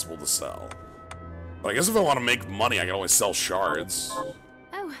impossible to sell. But I guess if I want to make money, I can always sell shards.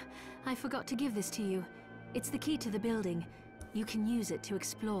 Oh, I forgot to give this to you. It's the key to the building. You can use it to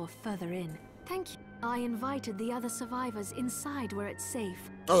explore further in. Thank you. I invited the other survivors inside where it's safe.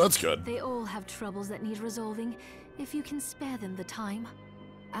 Oh, that's good. They all have troubles that need resolving, if you can spare them the time.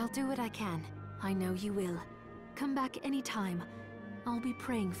 I'll do what I can. I know you will. Come back anytime. I'll be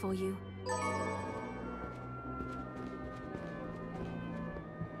praying for you.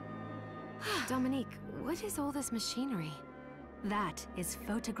 Dominique, what is all this machinery? That is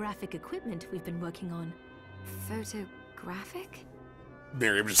photographic equipment we've been working on. Photographic?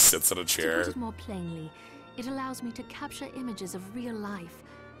 Miriam just sits in a To chair. put it more plainly, it allows me to capture images of real life,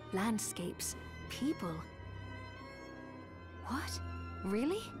 landscapes, people. What?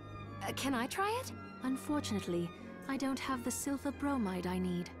 Really? Can I try it? Unfortunately, I don't have the silver bromide I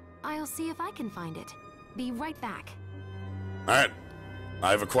need. I'll see if I can find it. Be right back. Alright.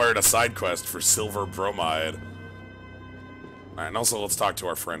 I've acquired a side quest for silver bromide. Alright, and also let's talk to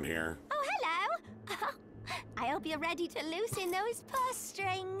our friend here. Oh, hello! I hope you're ready to loosen those purse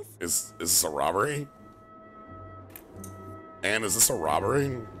strings. Is this a robbery? Anne, is this a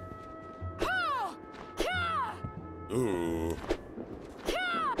robbery? Ooh.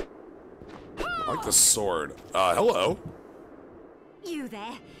 I like the sword. Hello. You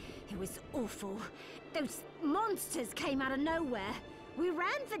there? It was awful. Those monsters came out of nowhere. We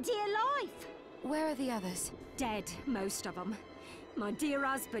ran for dear life. Where are the others? Dead, most of them. My dear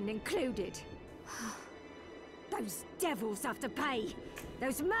husband included. Those devils have to pay.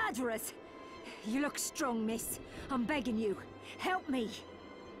 Those murderers. You look strong, miss. I'm begging you. Help me.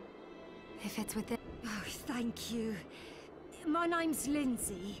 If it's within... Oh, thank you. My name's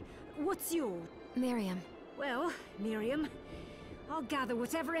Lindsay. What's yours? Miriam. Well, Miriam, I'll gather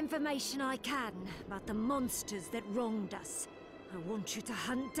whatever information I can about the monsters that wronged us. I want you to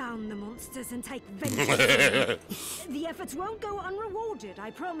hunt down the monsters and take vengeance. The efforts won't go unrewarded,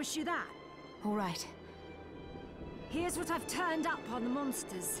 I promise you that. All right. Here's what I've turned up on the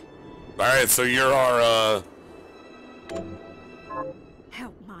monsters. Alright, so you're our,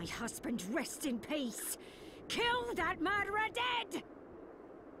 Help my husband rest in peace. Kill that murderer dead!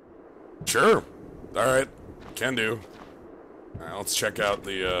 Sure. Alright. Can do. Alright, let's check out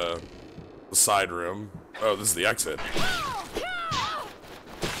the side room. Oh, this is the exit.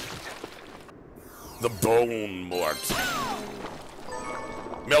 The Bone Mort.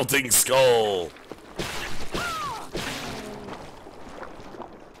 Melting Skull.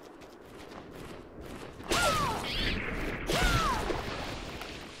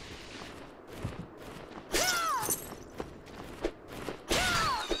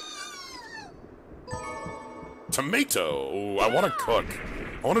 Tomato. Ooh, I want to cook.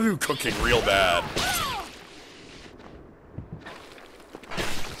 I want to do cooking real bad.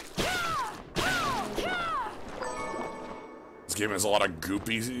 This game has a lot of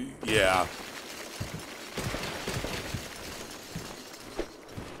goopy. Yeah.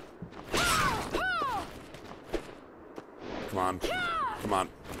 Come on. Come on.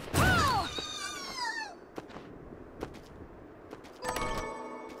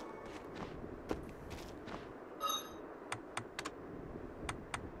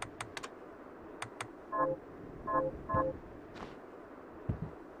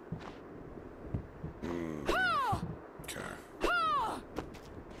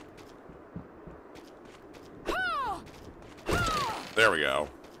 There we go.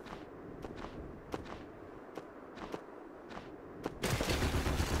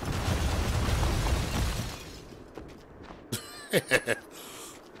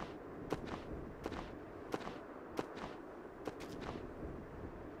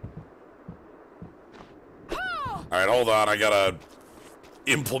 Alright, hold on. I gotta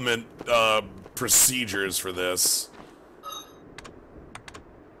implement procedures for this.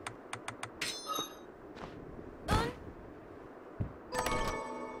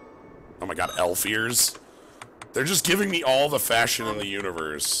 Oh my god, elf ears. They're just giving me all the fashion in the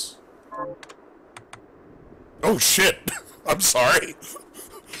universe. Oh shit! I'm sorry.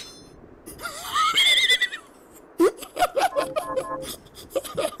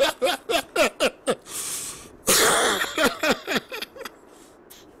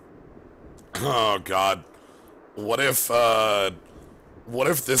 Oh god. What if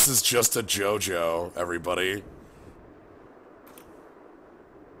this is just a JoJo, everybody?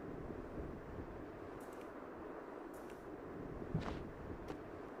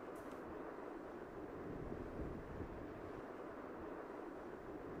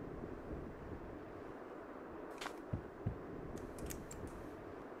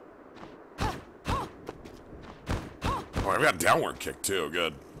 Oh, I've got downward kick too,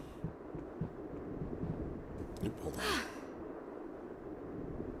 good. Hold on.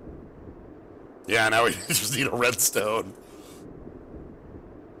 Yeah, now we just need a redstone.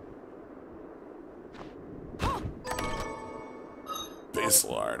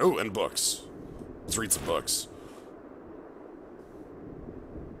 Basal art. Oh, and books. Let's read some books.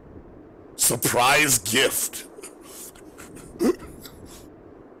 Surprise gift.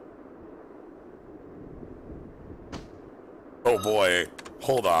 Oh boy.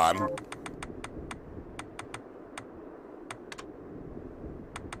 Hold on.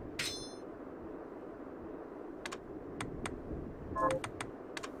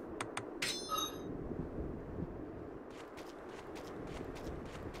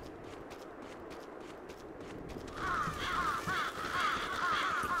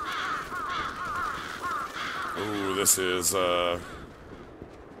 Ooh, this is, what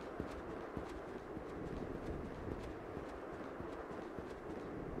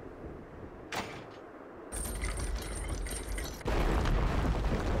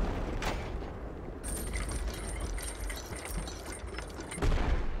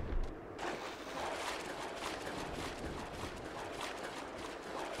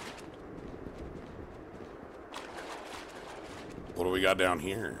do we got down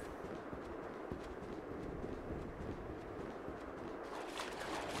here?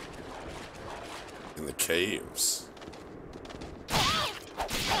 In the caves.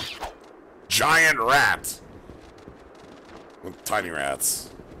 Giant rat! With tiny rats.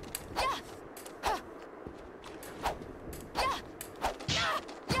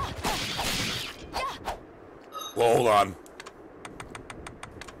 Well, hold on.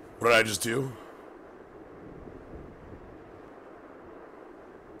 What did I just do?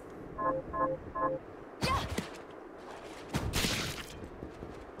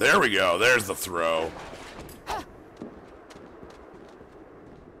 There we go. There's the throw.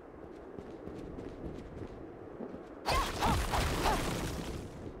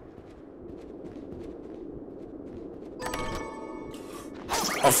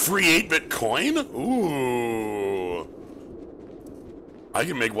 A free 8-bit coin? Ooh. I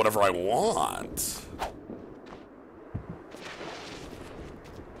can make whatever I want.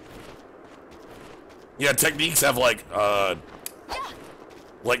 Yeah, techniques have like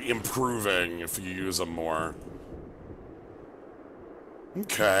improving if you use them more.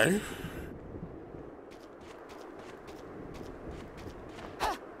 Okay.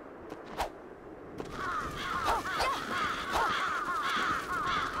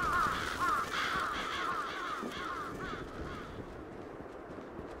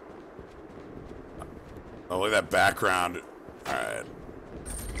 Oh, look at that background. Alright.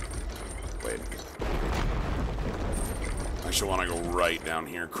 Wait. I actually want to go right down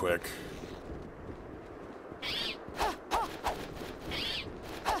here quick.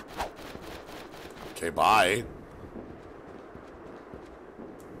 Okay, bye.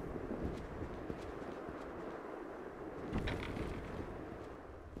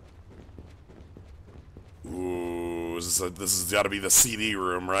 Ooh, this has got to be the CD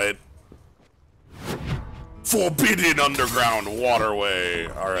room, right? Forbidden underground waterway.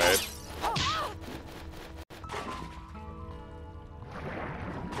 All right.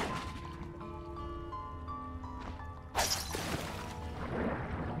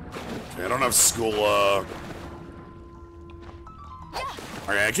 Okay, I don't have school.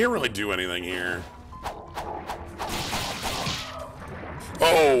 Okay, I can't really do anything here.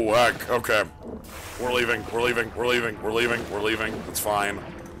 Oh, heck. Okay. We're leaving. We're leaving. We're leaving. We're leaving. We're leaving. It's fine.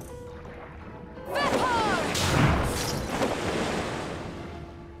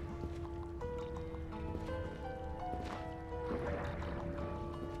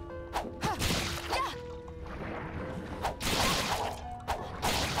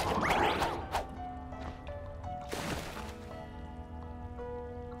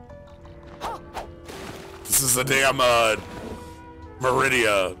 This is the damn,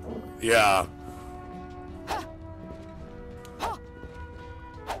 Meridia. Yeah.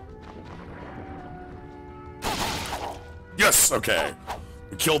 Yes, okay.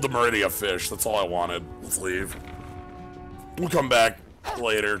 We killed the Meridia fish. That's all I wanted. Let's leave. We'll come back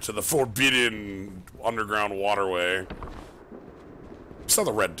later to the forbidden underground waterway. Saw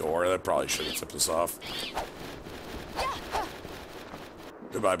the red door. That probably should have tipped us off.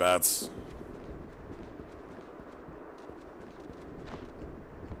 Goodbye, bats.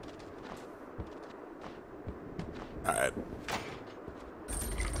 Alright.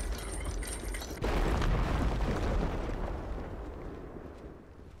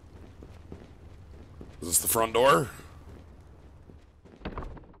 Is this the front door?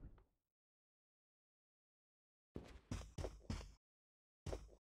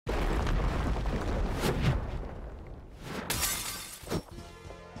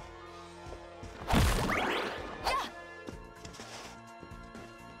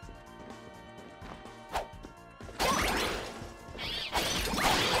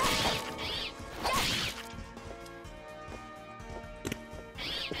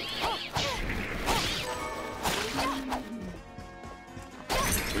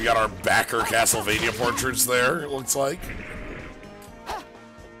 We got our backer Castlevania portraits there, it looks like.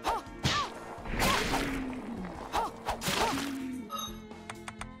 I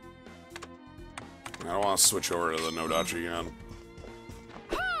don't want to switch over to the Nodachi again.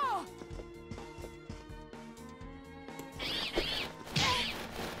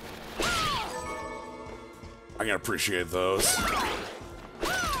 I can appreciate those.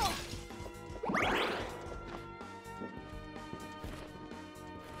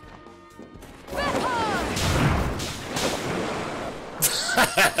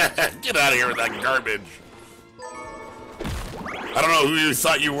 Get out of here with that garbage. I don't know who you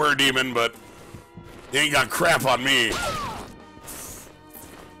thought you were, demon, but you ain't got crap on me.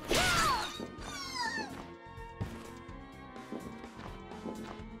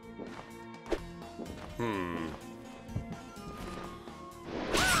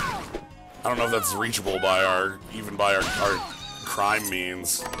 I don't know if that's reachable by our crime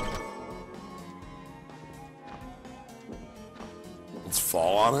means. Let's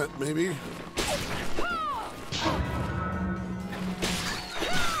fall on it, maybe?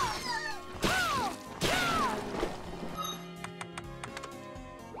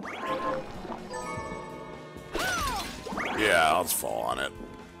 Yeah, let's fall on it.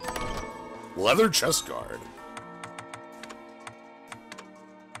 Leather chest guard.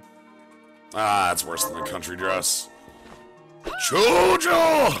 Ah, that's worse than the country dress.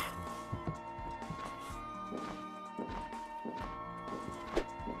 Chojo!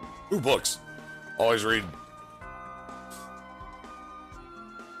 Ooh, books. Always read.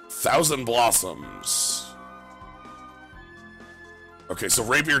 Thousand Blossoms. Okay, so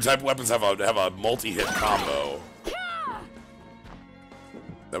rapier type weapons have a multi-hit combo.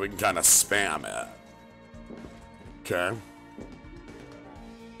 that we can kind of spam it. Okay.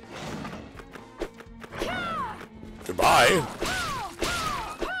 Goodbye.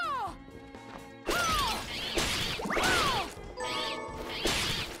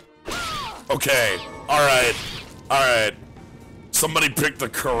 Okay. Alright. Alright. Somebody picked the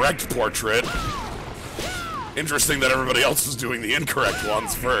correct portrait. Interesting that everybody else was doing the incorrect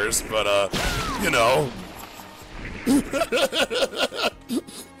ones first, but, you know.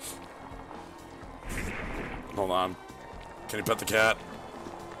 Hold on. Can you pet the cat?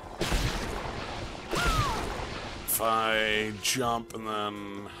 If I jump and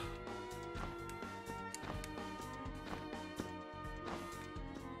then...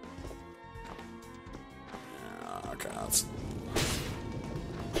 Yeah, okay, that's...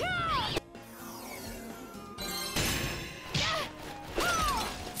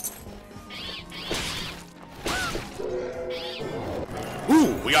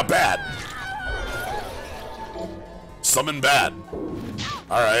 Ooh, we got bad. Summon bad.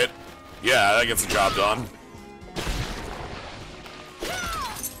 Alright. Yeah, that gets the job done.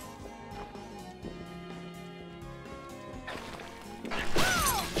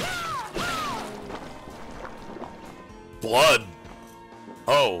 Blood.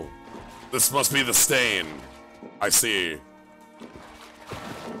 Oh. This must be the stain. I see.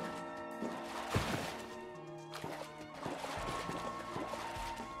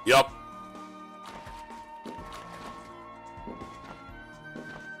 Yup.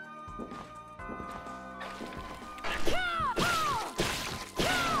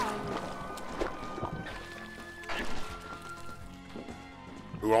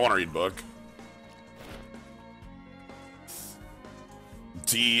 Ooh, I want to read book.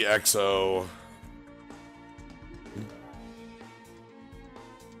 DXO.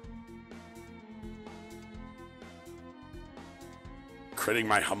 Creating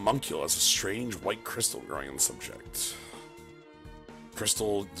my homunculus, a strange white crystal growing in the subject.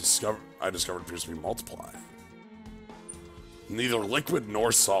 Crystal I discovered appears to be multiplying. Neither liquid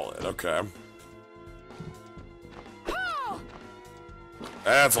nor solid. Okay.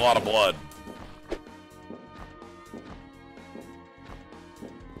 That's a lot of blood.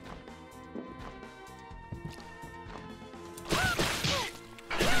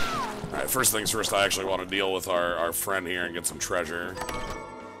 Alright, first things first, I actually want to deal with our friend here and get some treasure.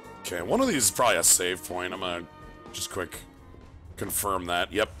 Okay, one of these is probably a save point. I'm gonna just quick confirm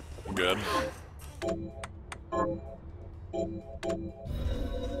that. Yep, good.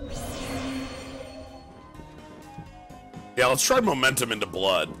 Yeah, let's try momentum into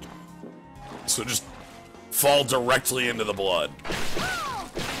blood. So just fall directly into the blood.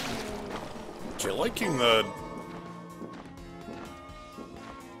 Okay, liking the...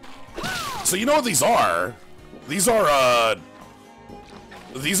 So you know what these are? These are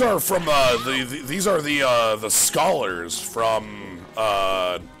from, these are the scholars from,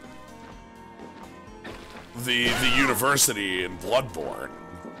 the university in Bloodborne.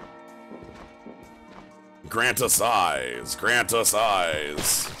 Grant us eyes. Grant us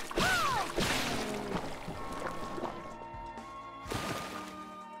eyes.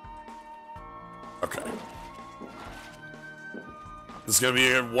 Okay. This is gonna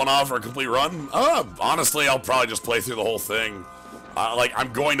be a one-off or a complete run? Honestly, I'll probably just play through the whole thing. Like,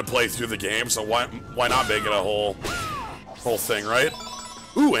 I'm going to play through the game, so why not make it a whole thing, right?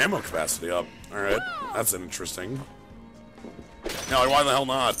 Ooh, ammo capacity up. Alright, that's interesting. No, why the hell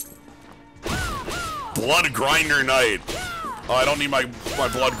not? Blood Grinder Knight. Oh, I don't need my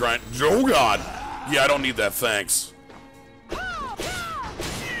blood grind. Oh god. Yeah, I don't need that, thanks.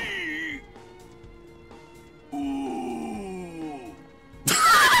 Ooh.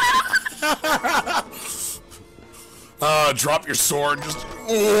 Drop your sword. Just.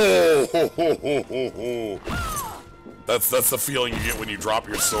 Oh. That's the feeling you get when you drop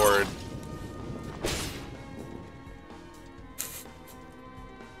your sword.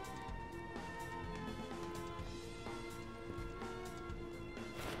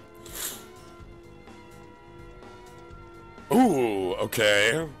 Ooh,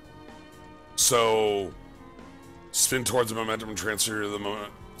 okay. So, spin towards the momentum and transfer the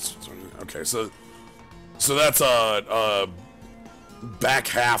moment. Okay, so that's a back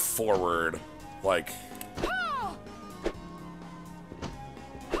half forward, like.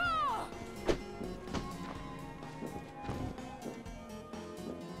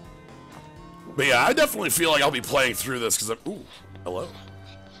 But yeah, I definitely feel like I'll be playing through this because I'm. Ooh, hello.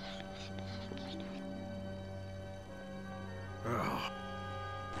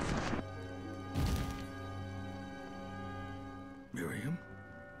 Miriam?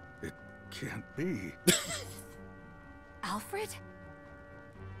 It can't be. Alfred?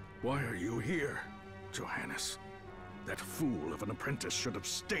 Why are you here, Johannes? That fool of an apprentice should have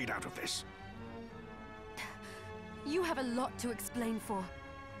stayed out of this. You have a lot to explain for.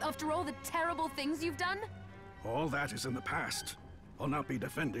 After all the terrible things you've done? All that is in the past. I'll not be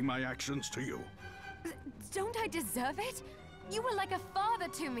defending my actions to you. Don't I deserve it? You were like a father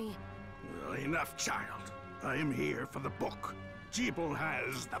to me. Enough, child. I am here for the book. Jeeble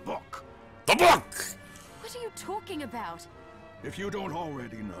has the book. The book! What are you talking about? If you don't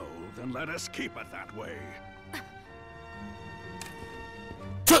already know, then let us keep it that way.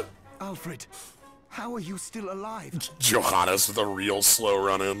 Alfred, how are you still alive? Johannes with a real slow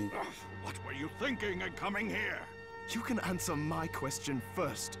run-in. What were you thinking in coming here? You can answer my question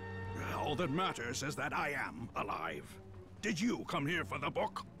first. All that matters is that I am alive. Did you come here for the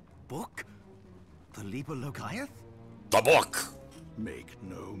book? Book? The Liber Logaeth? The book! Make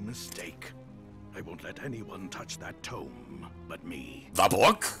no mistake. I won't let anyone touch that tome but me. The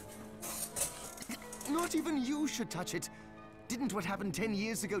book? Not even you should touch it. Didn't what happened 10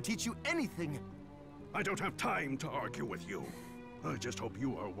 years ago teach you anything? I don't have time to argue with you. I just hope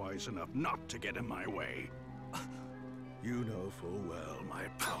you are wise enough not to get in my way. You know full well my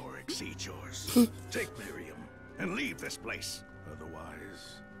power exceeds yours. Take Miriam and leave this place.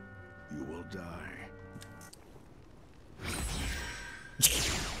 Otherwise, you will die.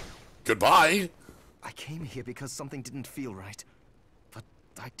 Goodbye. I came here because something didn't feel right. But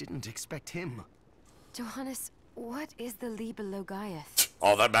I didn't expect him. Johannes, what is the Liber Logaeth?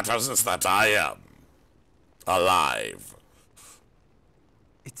 All that matters is that I am alive.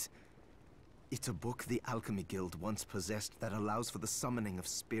 It's a book the Alchemy Guild once possessed that allows for the summoning of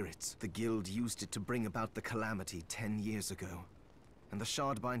spirits. The Guild used it to bring about the calamity 10 years ago. And the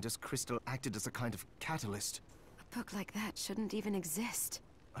Shardbinder's crystal acted as a kind of catalyst. A book like that shouldn't even exist.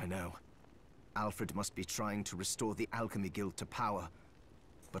 I know. Alfred must be trying to restore the Alchemy Guild to power.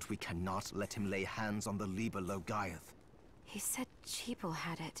 But we cannot let him lay hands on the Liber Logaeth. He said Jeeble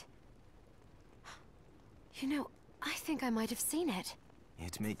had it. You know, I think I might have seen it.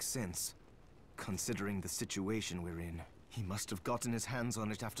 It makes sense. Considering the situation we're in, he must have gotten his hands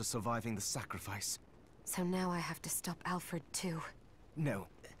on it after surviving the sacrifice. So now I have to stop Alfred too. No,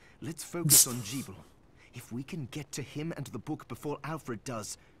 let's focus on Jeeble. If we can get to him and the book before Alfred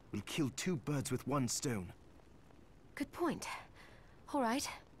does, we'll kill 2 birds with 1 stone. Good point. All right.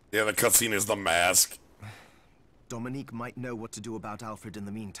 Yeah, the cutscene is the mask. Dominique might know what to do about Alfred in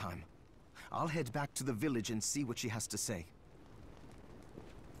the meantime. I'll head back to the village and see what she has to say.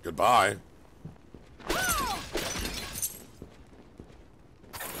 Goodbye.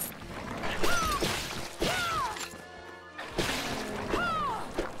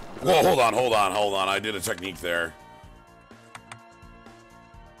 Whoa, hold on. I did a technique there.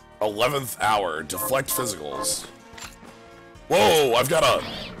 11th hour, deflect physicals. Whoa, I've got a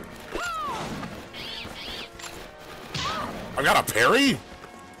parry?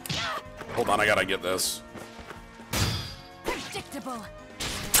 Hold on, I gotta get this. Predictable.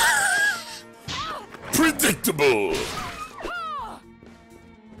 Predictable.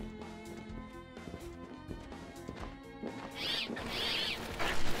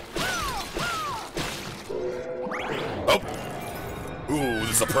 Oh. Ooh,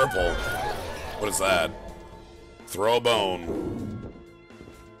 this is a purple. What is that? Throw a bone.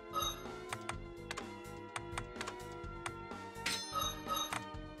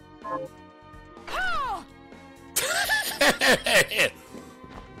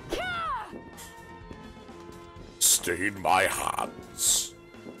 Stain my hands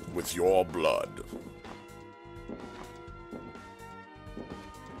with your blood.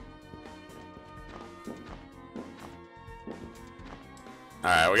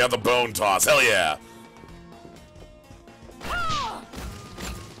 Alright, we got the bone toss. Hell yeah.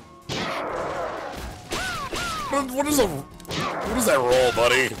 What is that roll,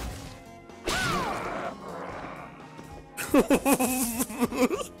 buddy?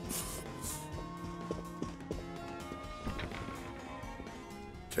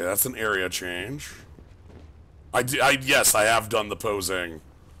 Okay, that's an area change. Yes, I have done the posing.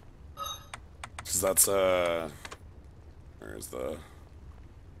 Cause that's where's the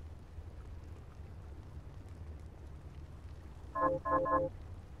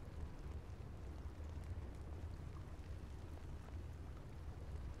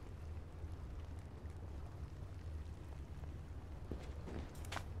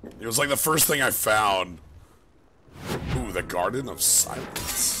It was like the first thing I found. Ooh, the Garden of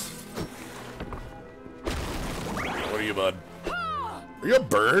Silence. What are you, bud? Are you a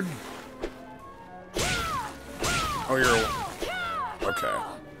bird? Oh, you're... Okay.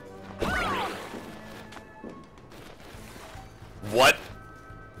 What?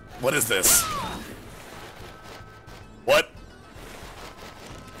 What is this? What?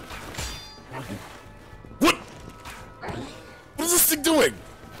 What? What is this thing doing?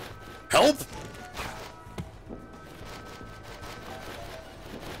 Help?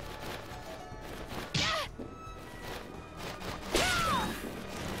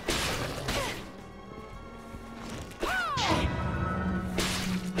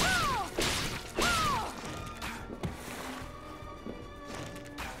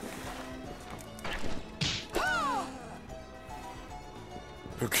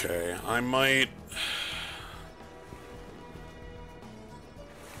 Okay, I might...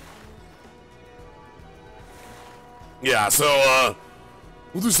 Yeah, so,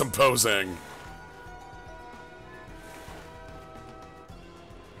 we'll do some posing.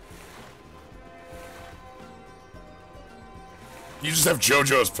 You just have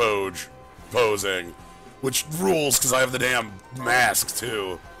JoJo's posing, which rules because I have the damn mask,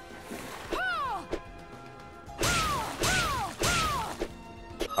 too.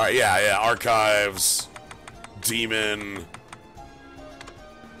 Alright, yeah, archives, demon.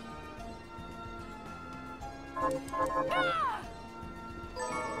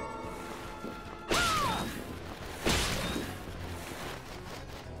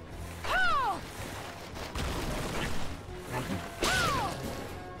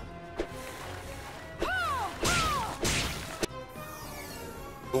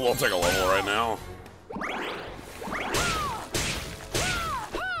 Ooh, I'll take a level right now.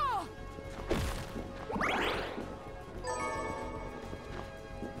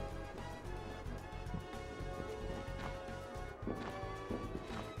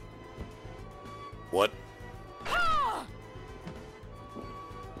 What?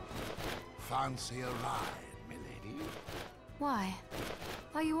 Fancy a ride, milady? Why?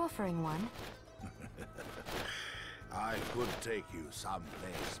 Are you offering one? I could take you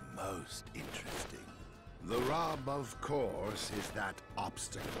someplace most interesting. The rub, of course, is that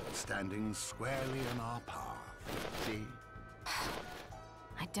obstacle standing squarely in our path. See?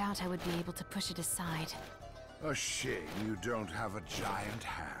 I doubt I would be able to push it aside. A shame you don't have a giant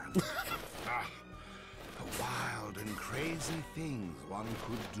hand. Wild and crazy things one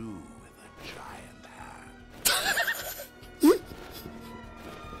could do with a giant hand.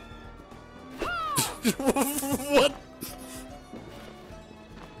 What?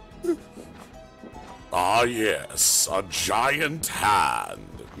 Ah, yes, a giant hand.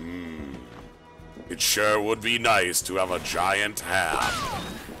 It sure would be nice to have a giant hand.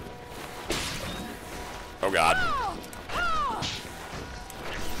 Oh, God.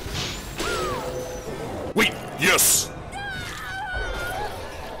 Wait, yes!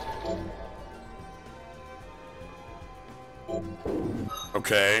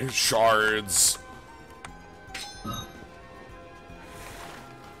 Okay, shards.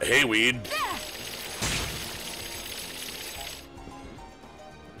 Hey, weed.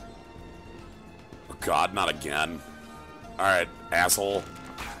 Oh, God, not again. Alright, asshole.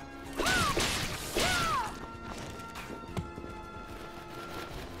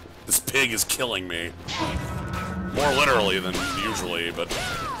 This pig is killing me. More literally than usually, but...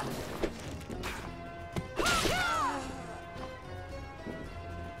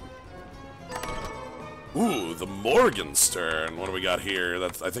 Ooh, the Morgenstern. What do we got here?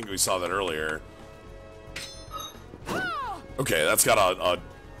 That's, I think we saw that earlier. Okay, that's got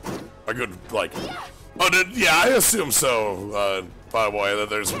a good, like... Oh, yeah, I assume so, by the way, that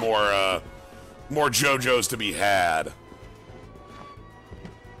there's more JoJo's to be had.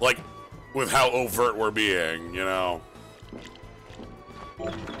 Like, with how overt we're being, you know?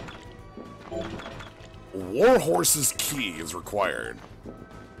 Warhorse's key is required.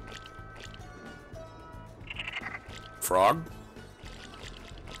 Frog?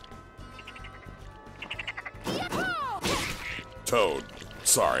 Toad.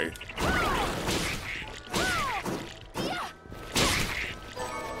 Sorry.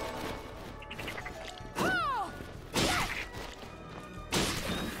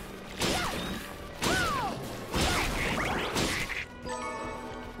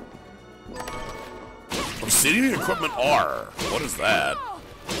 Obsidian equipment R. What is that?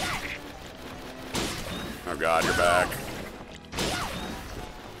 Oh God, you're back.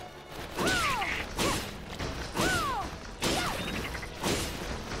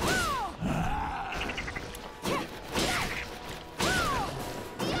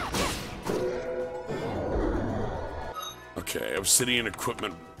 Okay, obsidian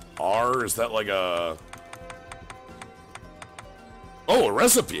equipment R. Is that like a... Oh, a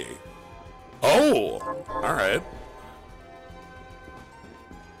recipe. Oh, all right.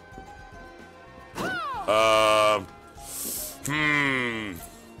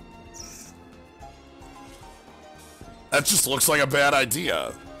 That just looks like a bad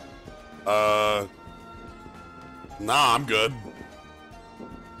idea. Nah, I'm good.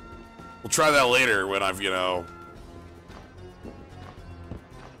 We'll try that later when I've, you know...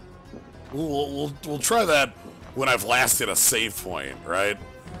 We'll try that when I've lasted a save point, right?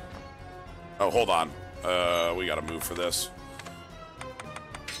 Oh, hold on. We gotta move for this.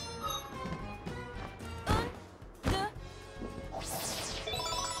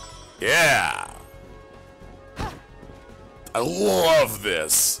 Yeah! I love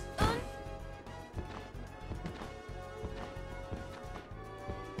this!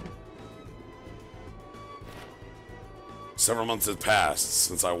 Several months had passed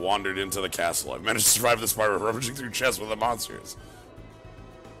since I wandered into the castle. I've managed to survive this part of rummaging through chests with the monsters.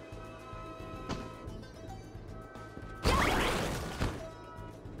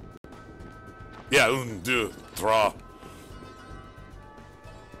 Yeah, do, draw.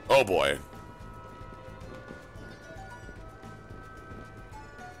 Oh boy.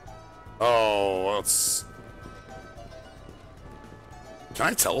 Oh, let's... Can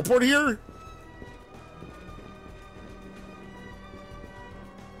I teleport here?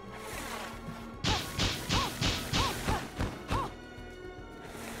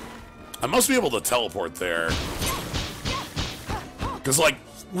 I must be able to teleport there. Because, like,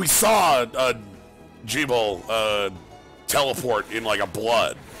 we saw Jebel teleport in, like, a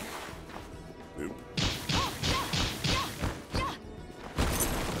blood. Oop.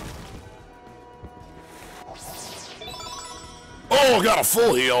 Oh, got a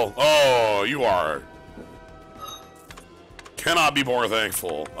full heal. Oh, you are... Cannot be more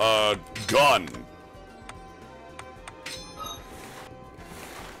thankful. Gun.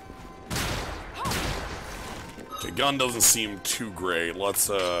 Okay, gun doesn't seem too great. Let's,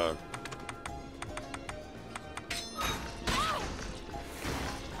 let's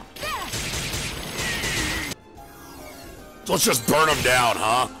just burn them down,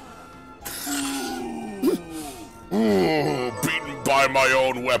 huh? Ooh, beaten by my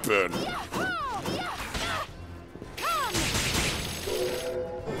own weapon.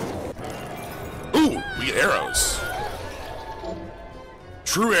 Ooh, we get arrows.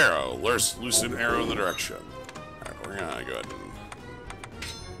 True arrow. Loosen arrow in the direction. Alright, we're gonna go ahead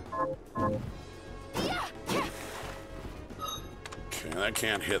and... Okay, that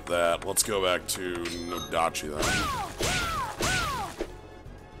can't hit that. Let's go back to Nodachi then.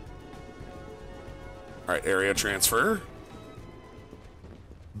 Alright, area transfer.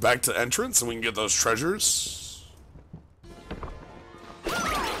 Back to entrance and we can get those treasures.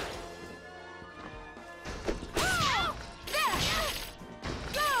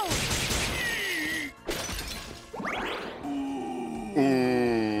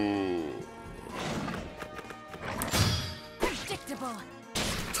 Predictable.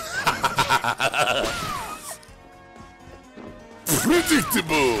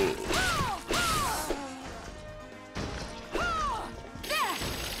 Predictable.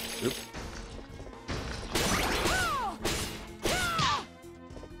 Yep.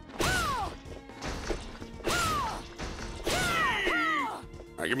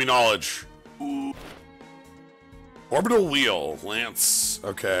 Alright, give me knowledge. Orbital wheel, Lance.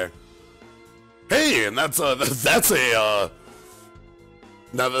 Okay. Hey, and that's a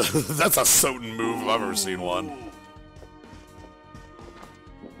now that's a Soten move if I've ever seen one.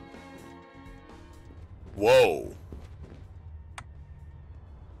 Whoa.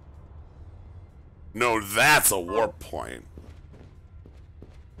 No, that's a warp point.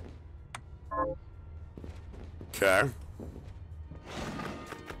 Okay.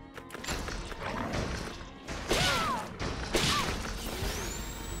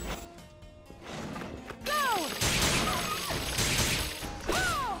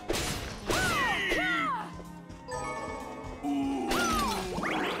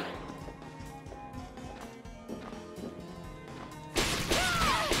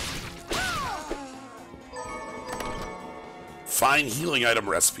 Fine healing item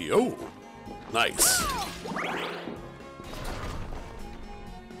recipe. Oh, nice.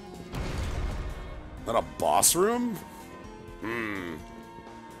 Not a boss room?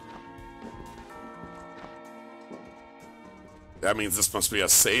 That means this must be a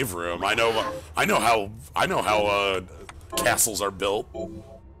save room. I know how castles are built.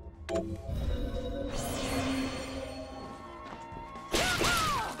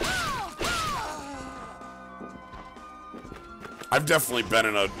 I've definitely been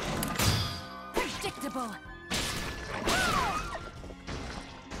in a... Predictable.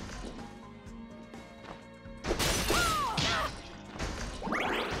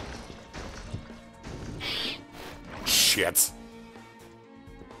 Shit.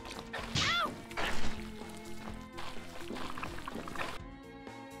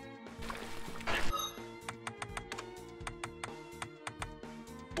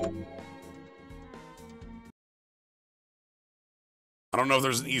 don't know if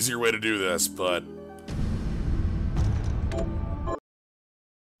there's an easier way to do this, but...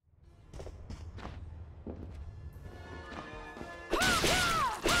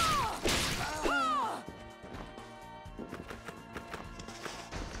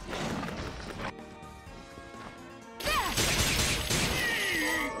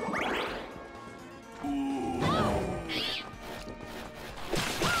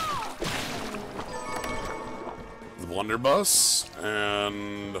 Blunderbuss,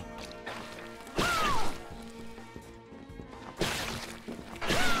 and...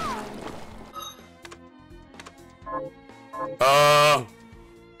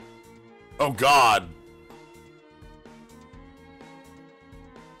 Oh God.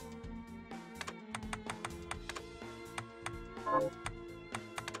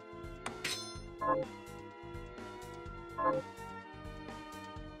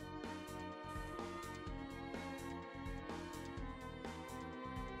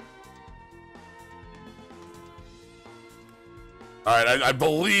 Alright, I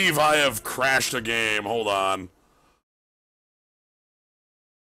believe I have crashed a game. Hold on.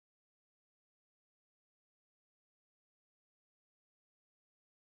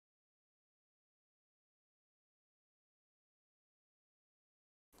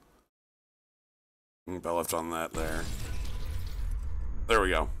 I left on that there. There we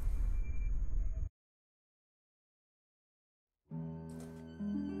go.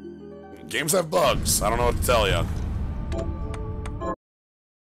 Games have bugs. I don't know what to tell you.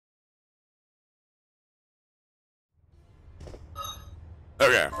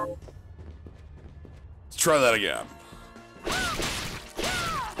 Okay. Let's try that again.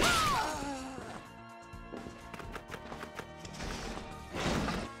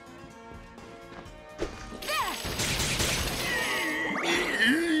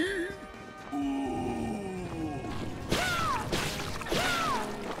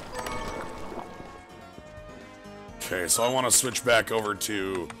 Okay, so I want to switch back over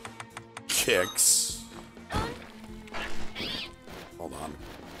to kicks. Hold on.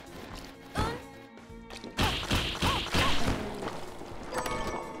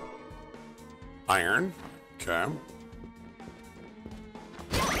 Iron. Okay.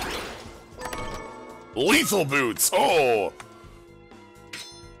 Lethal boots. Oh!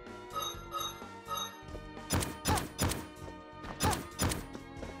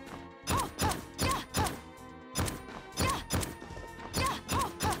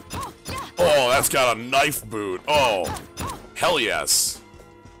 Oh, that's got a knife boot. Oh, hell yes.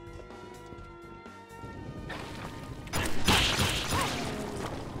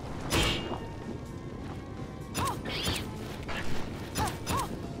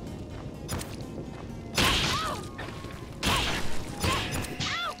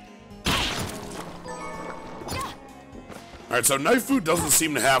 Alright, so knife boot doesn't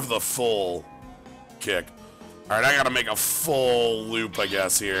seem to have the full kick. Alright, I gotta make a full loop, I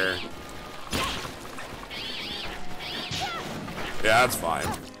guess, here. Yeah, that's fine.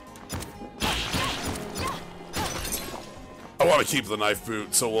 I want to keep the knife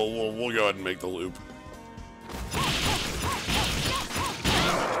boot, so we'll go ahead and make the loop.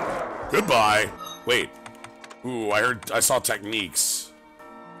 Goodbye. Wait. Ooh, I saw techniques.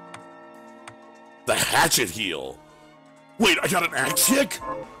 The hatchet heel. Wait, I got an axe kick?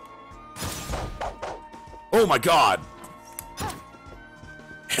 Oh my god.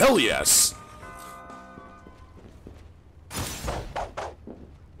 Hell yes.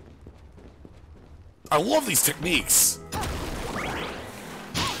 I love these techniques.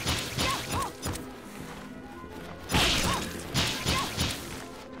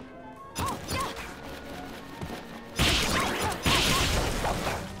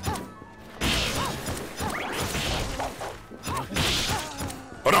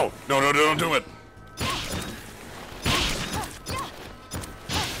 Oh no, no, don't do it.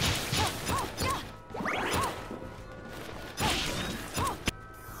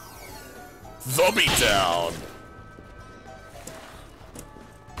 The beatdown.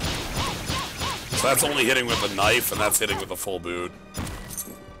 So that's only hitting with a knife, and that's hitting with a full boot.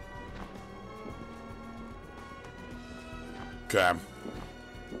 Okay.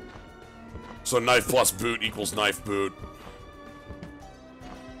 So knife plus boot equals knife boot.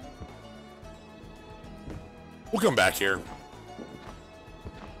 We'll come back here.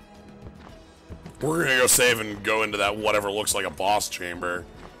 We're gonna go save and go into that whatever looks like a boss chamber.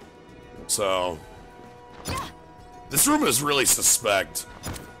 So, this room is really suspect.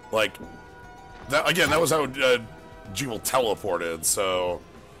 Like, that again, that was how Jewel teleported, so...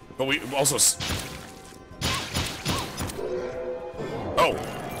 But we also... Oh!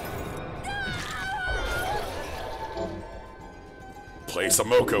 Place a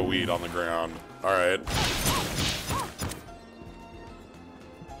Moko weed on the ground. Alright.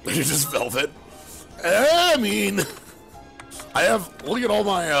 You just velvet. I mean, I have, look at all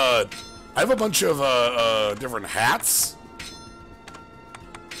my, I have a bunch of, different hats.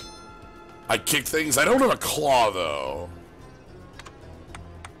 I kick things. I don't have a claw, though.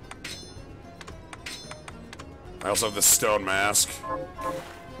 I also have this stone mask.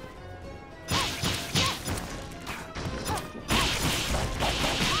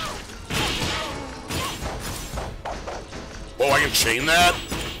 Oh, I can chain that?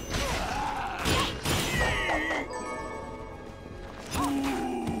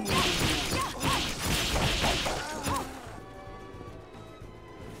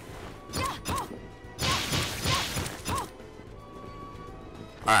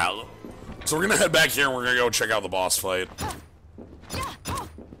 Alright, so we're gonna head back here and we're gonna go check out the boss fight.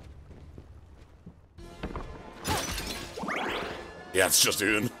 Yeah, it's just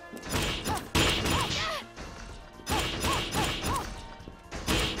Oon.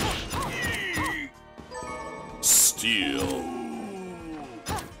 Steel.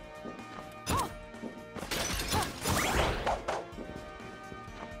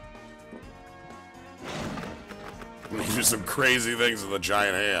 I'm gonna do some crazy things with a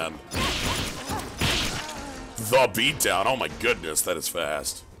giant hand. The beatdown. Oh my goodness, that is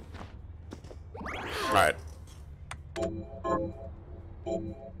fast. Alright.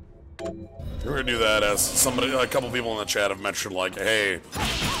 We're gonna do that as somebody, a couple people in the chat have mentioned, like, hey,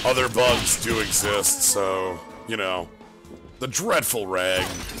 other bugs do exist, so, you know, the dreadful rag.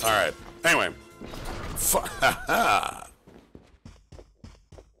 Alright. Anyway. What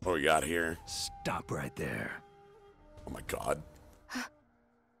do we got here? Stop right there. Oh my god.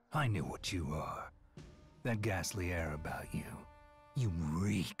 I knew what you are. That ghastly air about you. You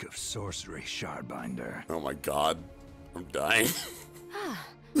reek of sorcery, Shardbinder. Oh my god. I'm dying. Ah.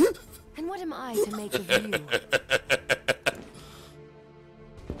 And what am I to make of you?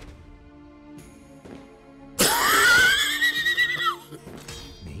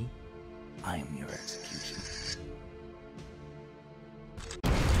 Me? I am your execution.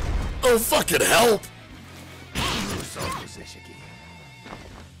 Oh, fucking help!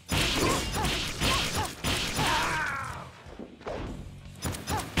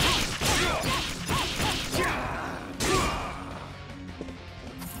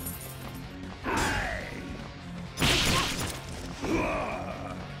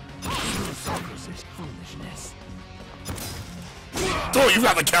 Oh, you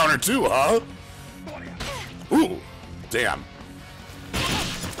got the counter too, huh? Ooh, damn.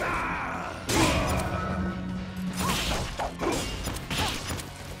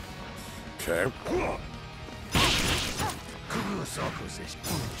 Okay.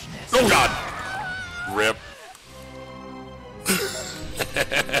 Oh god! Rip. No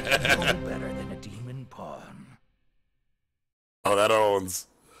better than a demon pawn. Oh, that owns.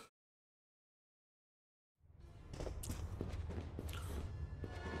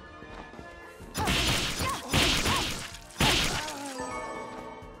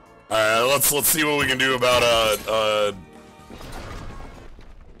 Alright, let's see what we can do about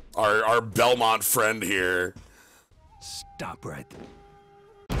our Belmont friend here. Stop right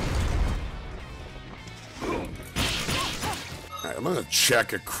there. Alright, I'm gonna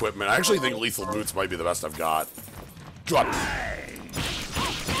check equipment. I actually think lethal boots might be the best I've got. Drop.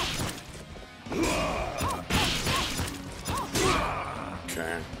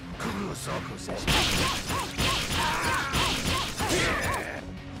 Okay.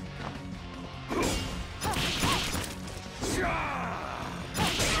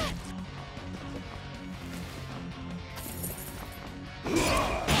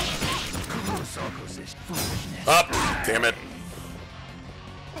 Up! Damn it.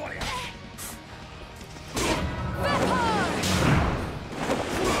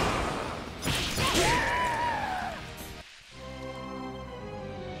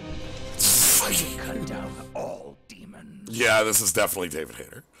 Cut down all demons. Yeah, this is definitely David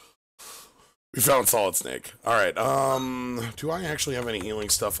Hayter. We found Solid Snake. Alright, do I actually have any healing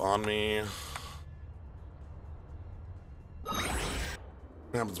stuff on me? What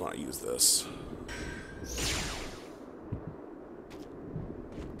happens when I use this?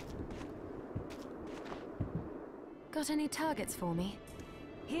 Got any targets for me?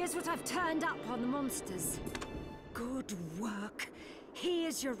 Here's what I've turned up on the monsters. Good work.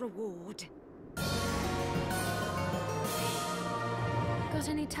 Here's your reward. Got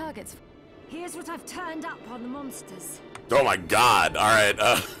any targets? Here's what I've turned up on the monsters. Oh my god, alright,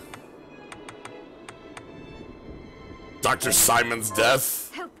 Dr. Simon's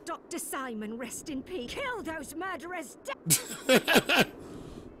death? Help Dr. Simon, rest in peace. Kill those murderers.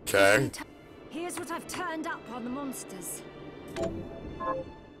 Okay. Here's what I've turned up on the monsters.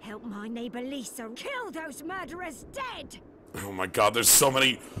 Help my neighbor Lisa kill those murderers dead. Oh my god, there's so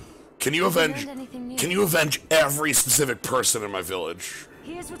many. Can you avenge every specific person in my village?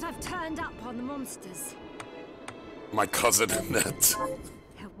 Here's what I've turned up on the monsters. My cousin Annette.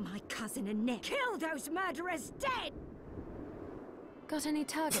 Help my cousin Annette kill those murderers dead. Got any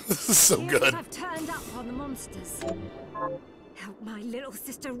targets? This is so Here's good. what I've turned up on the monsters. Help my little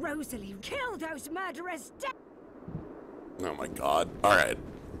sister Rosalie kill those murderers dead. Oh my god. Alright.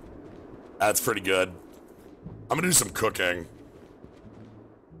 That's pretty good. I'm gonna do some cooking.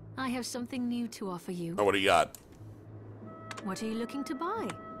 I have something new to offer you. Oh, what do you got? What are you looking to buy?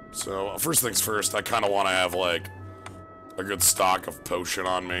 So, first things first, I kind of want to have, like, a good stock of potion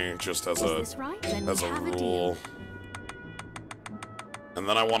on me, just as Is this right? Then as we a have a rule. deal. And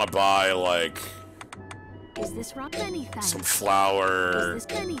then I want to buy, like, Is this right? Many thanks. some flour, Is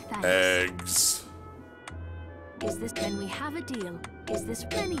this many thanks? eggs. Is this then we have a deal? Is this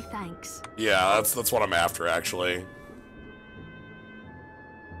many thanks? Yeah, that's what I'm after, actually.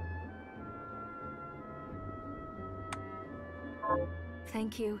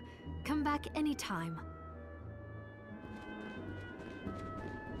 Thank you. Come back anytime.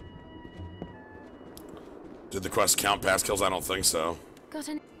 Did the quest count past kills? I don't think so. Got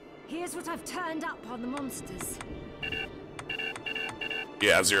any? Here's what I've turned up on the monsters.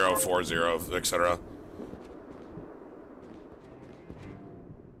 Yeah, 0, 4, 0, etc.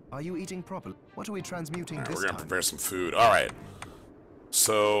 Are you eating properly? What are we transmuting Alright, this we're gonna time? prepare some food. Alright.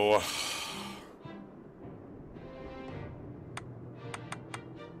 So...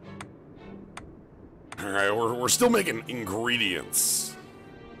 Alright, we're still making ingredients.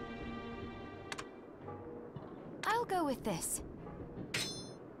 I'll go with this.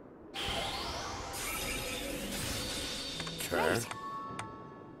 Okay.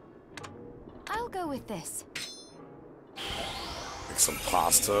 I'll go with this. Make some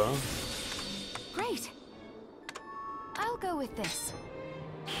pasta. Great. I'll go with this.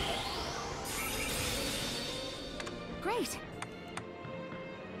 Great.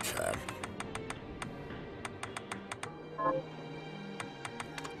 Okay.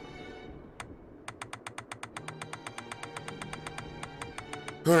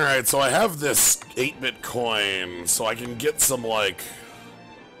 Alright, so I have this 8-bit coin, so I can get some, like...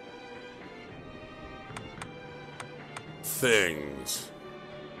 things.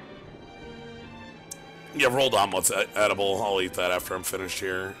 Yeah, rolled omelet's edible. I'll eat that after I'm finished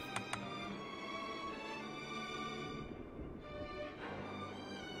here.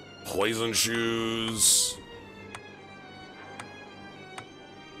 Poison shoes.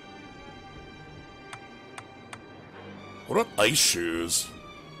 What about ice shoes?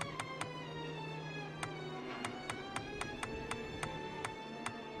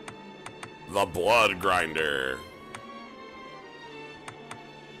 The blood grinder.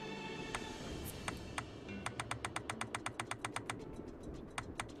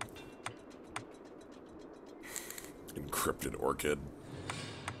 Encrypted orchid.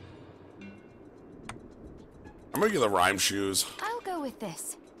 I'm gonna get the rhyme shoes. I'll go with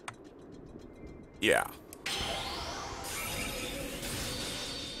this. Yeah.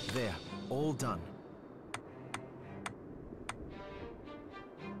 There, all done.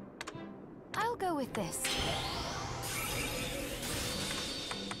 I'll go with this.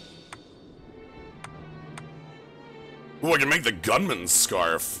 Ooh, I can make the gunman's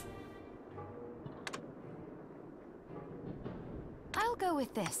scarf. I'll go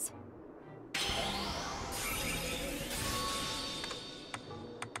with this.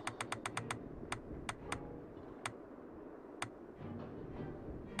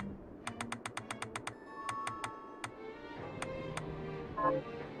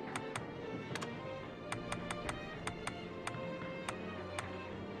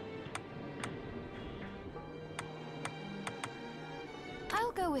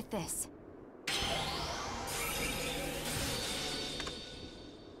 I'll go with this.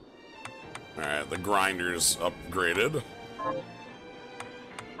 Alright, the grinder's upgraded.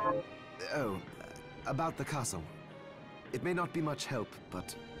 Oh, about the castle. It may not be much help,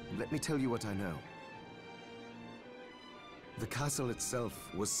 but let me tell you what I know. The castle itself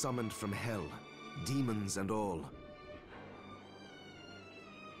was summoned from hell, demons and all.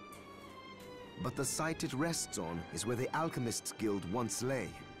 But the site it rests on is where the Alchemists Guild once lay.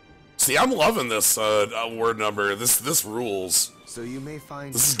 See, I'm loving this word number. This rules. So you may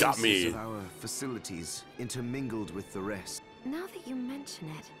find This has got traces me. of our facilities intermingled with the rest. Now that you mention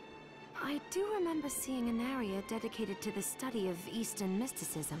it, I do remember seeing an area dedicated to the study of Eastern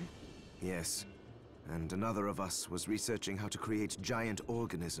mysticism. Yes. And another of us was researching how to create giant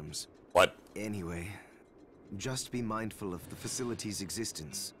organisms. What? Anyway, just be mindful of the facility's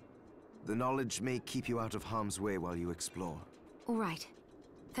existence. The knowledge may keep you out of harm's way while you explore. All right.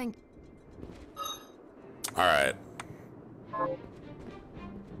 Thank... Alright.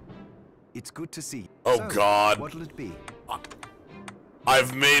 It's good to see. Oh, So, God. What'll it be?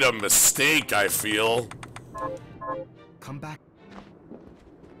 I've made a mistake, I feel. Come back.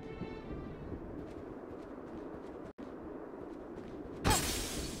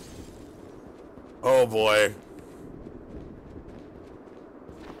 Oh, boy.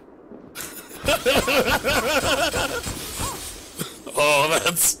 Oh,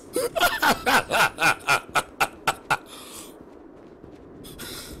 that's...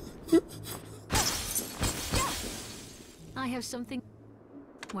 I have something...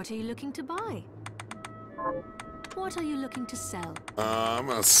 What are you looking to buy? What are you looking to sell? I'm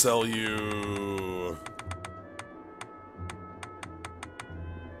gonna sell you...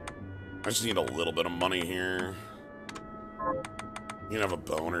 I just need a little bit of money here. You can have a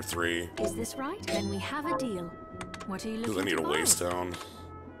bone or 3. Is this right? Then we have a deal. What are you looking Because I need to a buy? waste stone.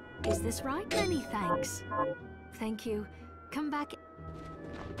 Is this right? Many thanks. Thank you. Come back...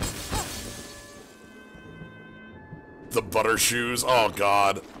 The butter shoes. Oh,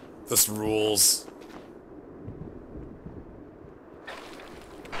 God. This rules.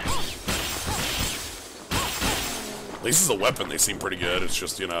 At least as a weapon, they seem pretty good. It's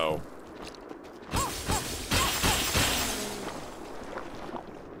just, you know...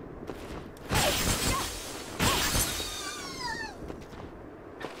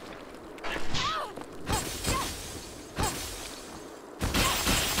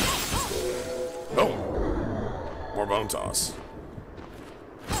 Oh! More bone toss.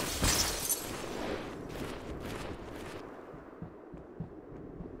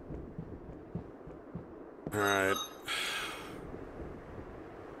 Alright.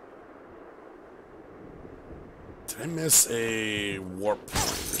 Did I miss a warp point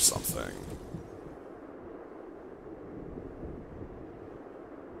or something?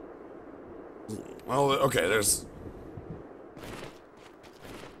 Well, okay, there's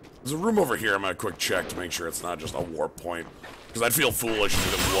a room over here. I'm gonna quick check to make sure it's not just a warp point. Because I'd feel foolish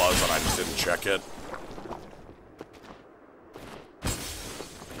if it was and I just didn't check it.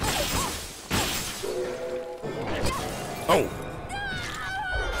 Oh!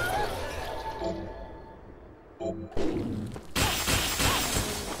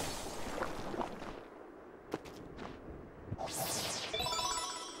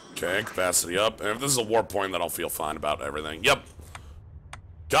 Okay, capacity up. And if this is a warp point, then I'll feel fine about everything. Yep.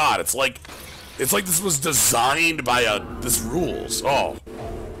 God, it's like this was designed by this rules. Oh.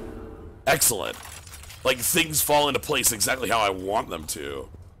 Excellent. Like, things fall into place exactly how I want them to.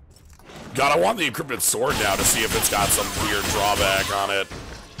 God, I want the encrypted sword now to see if it's got some weird drawback on it.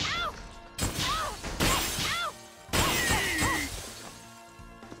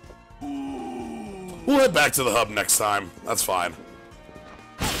 We'll head back to the hub next time. That's fine.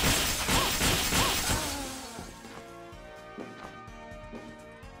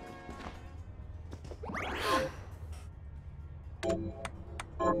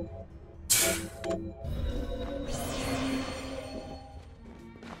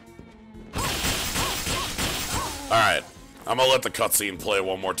 Alright, I'm gonna let the cutscene play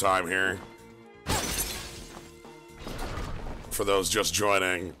one more time here. For those just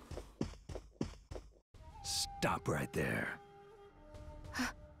joining. Stop right there.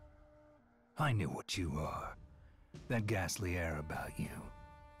 I knew what you are. That ghastly air about you.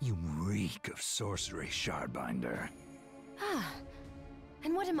 You reek of sorcery, Shardbinder. Ah,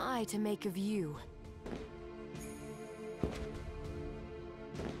 and what am I to make of you?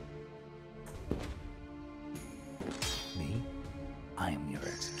 Me? I am your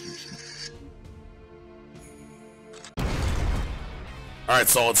executioner. Alright,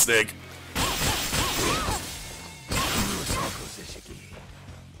 Solid Snake.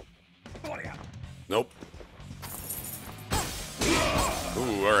 Nope.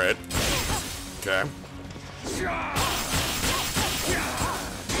 Ooh, alright. Okay.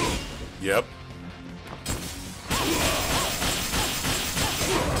 Yep.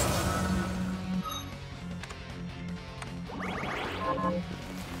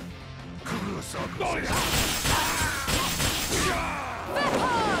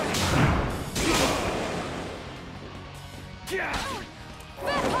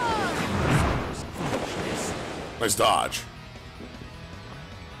 Nice dodge.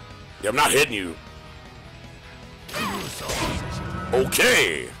 Yeah, I'm not hitting you.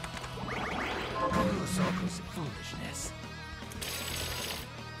 Okay. Foolishness.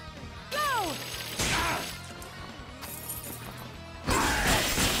 Go!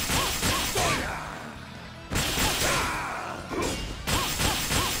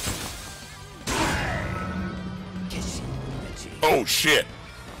 Oh shit.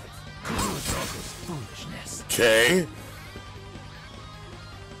 Foolishness. Okay.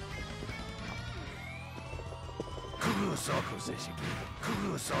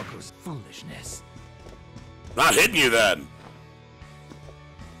 Foolishness. Not hitting you then.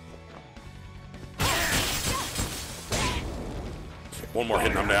 Okay, one more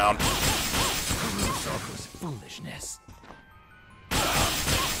hitting him down. Foolishness.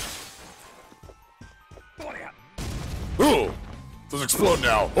 Ooh! Those explode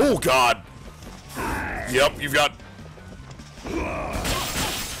now. Oh god! Yep, you've got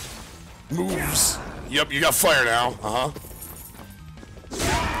moves. Yep, you got fire now. Uh-huh.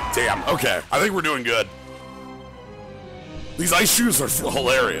 Damn, okay. I think we're doing good. These ice shoes are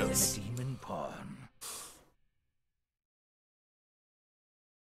hilarious. Demon pawn.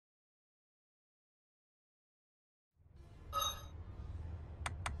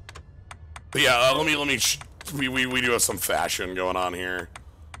 But yeah, we do have some fashion going on here.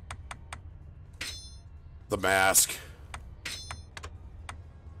 The mask.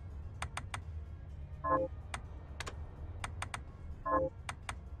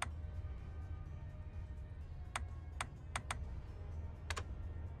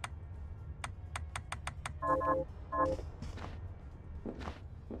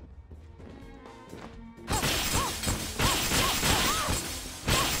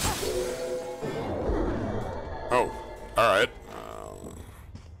 Oh, alright.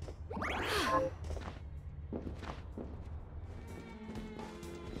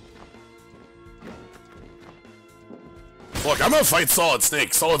 Look, I'm gonna fight Solid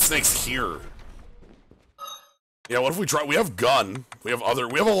Snake. Solid Snake's here. Yeah, what if we try? We have gun. We have a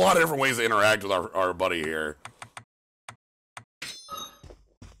lot of different ways to interact with our buddy here.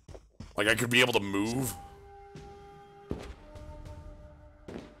 Like, I could be able to move.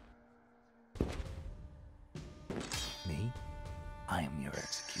 Me? I am your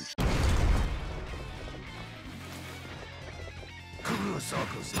executioner.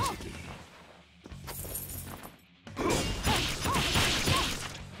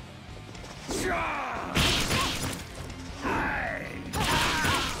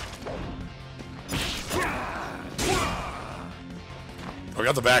 I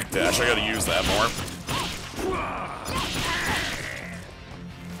got the back dash. I gotta use that more.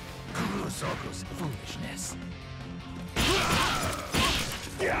 Foolishness.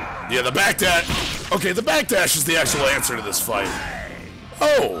 Yeah, the back dash. Okay, the back dash is the actual answer to this fight.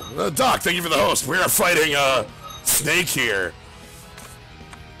 Oh, Doc, thank you for the host. We are fighting Snake here.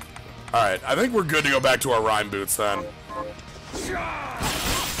 All right, I think we're good to go back to our rhyme boots then.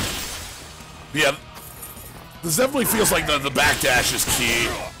 Yeah, this definitely feels like the back dash is key.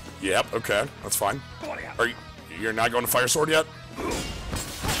 Yep, okay, that's fine. You're not going to Fire Sword yet?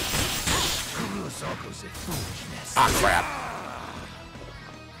 Ah, crap.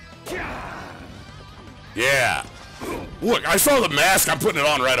 Yeah. Look, I saw the mask. I'm putting it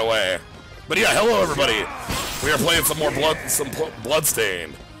on right away. But yeah, hello everybody. We are playing some more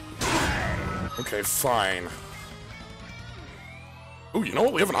Bloodstained. Okay, fine. Ooh, you know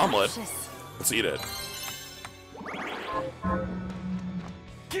what? We have an omelet. Let's eat it.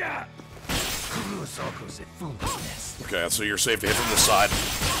 Okay, so you're safe to hit from the side.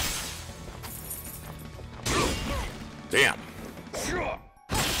 Damn.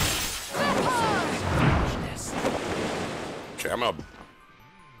 Okay, I'm up.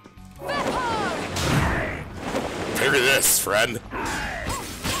 Parry this, friend.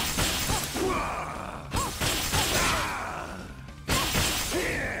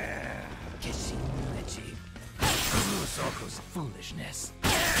 Foolishness.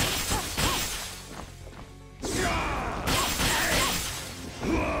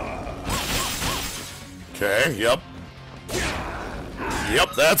 Okay, yep.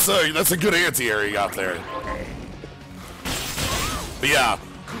 Yep, that's a good anti-air you got there. But yeah,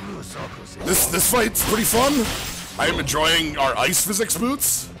 this fight's pretty fun. I am enjoying our ice physics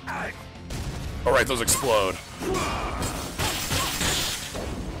boots. Alright, those explode.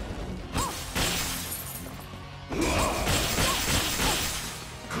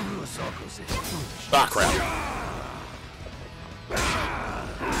 Ah, crap.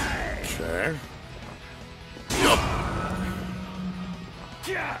 Okay. Yup.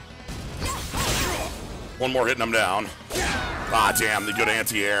 One more hitting him down. Ah, damn, the good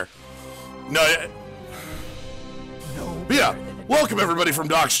anti-air. No, but yeah, Welcome everybody from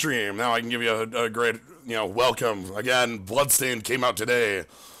DocStream. Now I can give you a great, welcome. Again, Bloodstained came out today.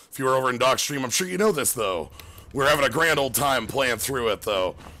 If you were over in DocStream, I'm sure you know this though. We're having a grand old time playing through it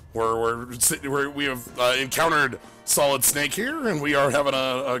though. We have encountered Solid Snake here, and we are having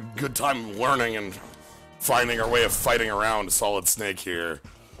a good time learning and finding our way of fighting around Solid Snake here.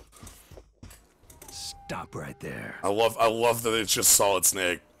 Stop right there. I love that it's just Solid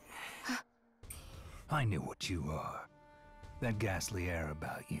Snake. I knew what you are. That ghastly air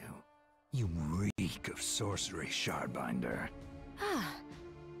about you. You reek of sorcery, Shardbinder. Ah,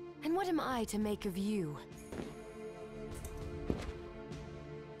 and what am I to make of you?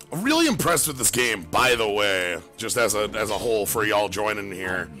 I'm really impressed with this game, by the way, just as a whole for y'all joining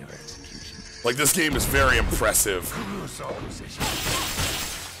here. Like, this game is very impressive.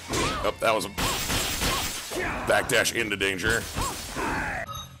 Oh, that was a backdash into danger.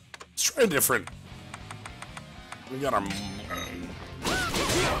 Let's try a different. We got our.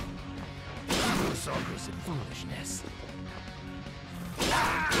 Foolishness.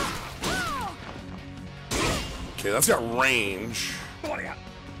 Okay, that's got range. I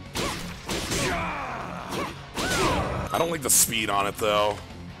don't like the speed on it though.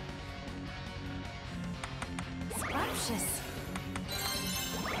 Scrumptious.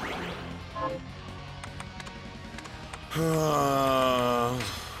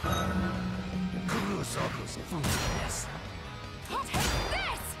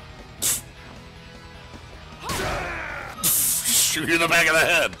 Shoot you in the back of the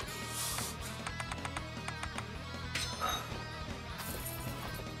head.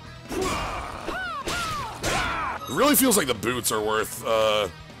 It really feels like the boots are worth, are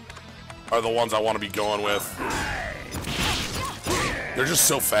the ones I want to be going with. They're just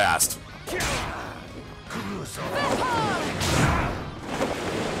so fast.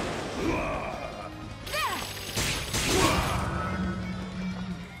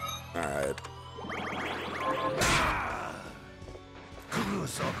 Alright.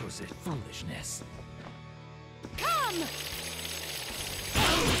 Foolishness. Come!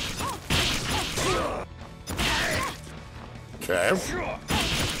 Okay.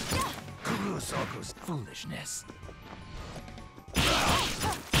 Foolishness.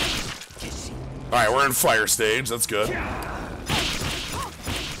 Alright, we're in fire stage. That's good.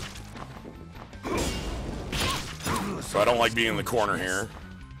 So I don't like being in the corner here.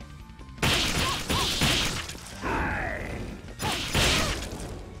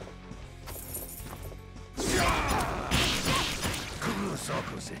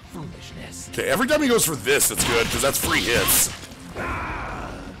 Okay, every time he goes for this, it's good, because that's free hits.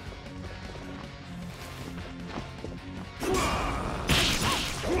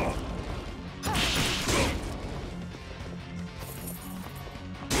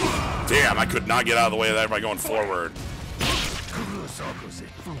 Damn, I could not get out of the way of that by going forward.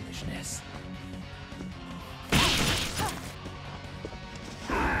 Foolishness.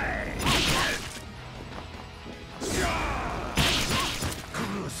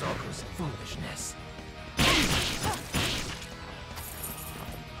 Foolishness.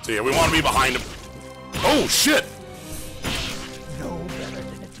 So yeah, we want to be behind him. Oh shit! No better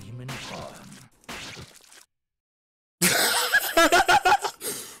than a demon farm.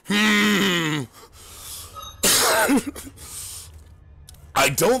 I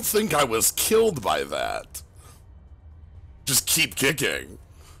don't think I was killed by that. Just keep kicking.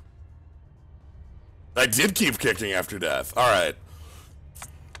 I did keep kicking after death. Alright.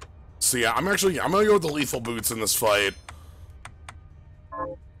 So yeah, I'm gonna go with the lethal boots in this fight.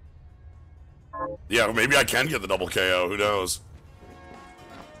 Yeah, maybe I can get the double KO, who knows?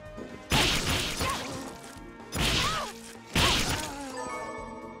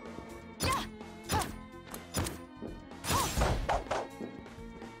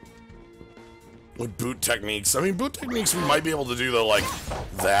 With boot techniques. I mean, boot techniques we might be able to do the like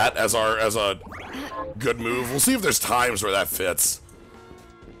that as a good move. We'll see if there's times where that fits.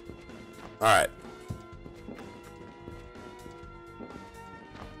 Alright.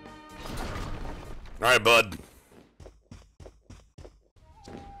 Alright, bud.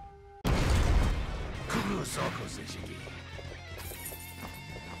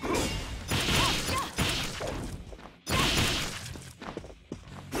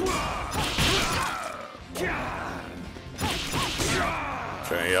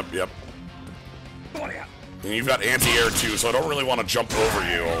 Okay, yep. And you've got anti-air too, so I don't really want to jump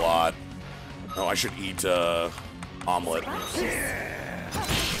over you a lot. Oh, I should eat, omelet.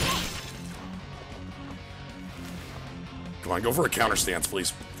 Come on, go for a counter stance,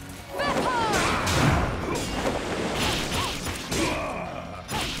 please.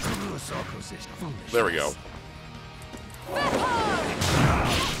 There we go.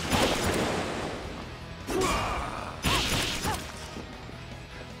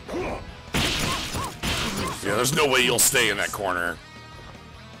 there's no way you'll stay in that corner.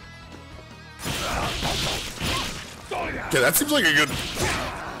 Okay, that seems like a good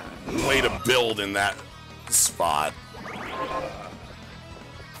way to build in that spot.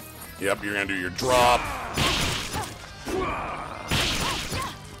 Yep, you're gonna do your drop.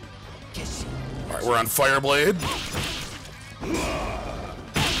 Alright, we're on Fireblade.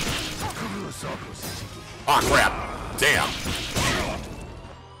 Aw, crap. Damn.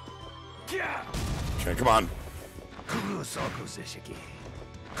 Okay, come on.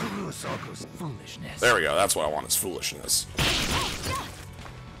 Foolishness. There we go. That's what I want, is foolishness.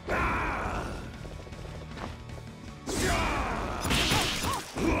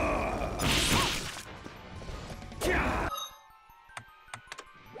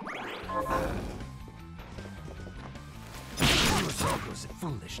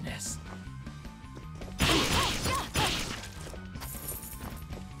 Foolishness.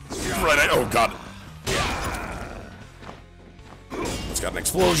 Right, oh god. It's got an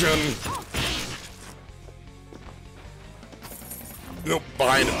explosion. Nope,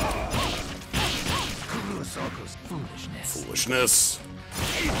 behind him. Foolishness. Foolishness.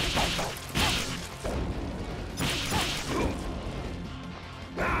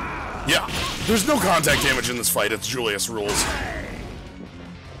 Yeah, there's no contact damage in this fight. It's Julius rules.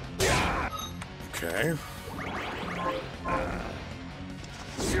 Okay.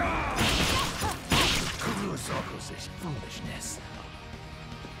 Foolishness.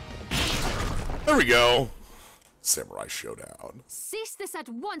 There we go. Samurai Showdown. Cease this at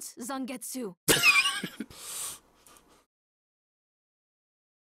once, Zangetsu!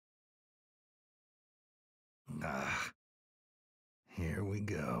 Here we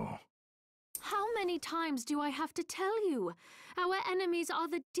go. How many times do I have to tell you? Our enemies are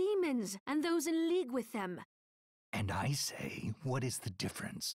the demons and those in league with them. And I say, what is the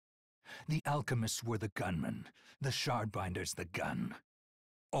difference? The alchemists were the gunmen, the shardbinders the gun.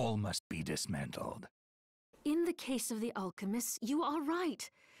 All must be dismantled. In the case of the alchemists, you are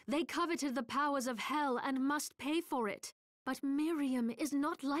right. They coveted the powers of hell and must pay for it. But Miriam is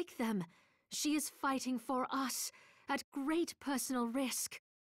not like them. She is fighting for us, at great personal risk.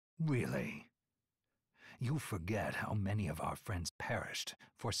 Really? You forget how many of our friends perished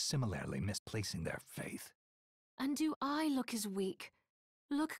for similarly misplacing their faith. And do I look as weak?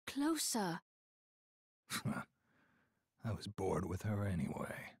 Look closer. I was bored with her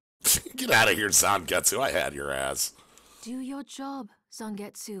anyway. Get out of here, Zangetsu. I had your ass. Do your job,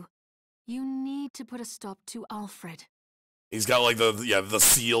 Zangetsu. You need to put a stop to Alfred. He's got like the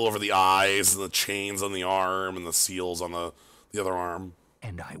seal over the eyes, and the chains on the arm, and the seals on the other arm.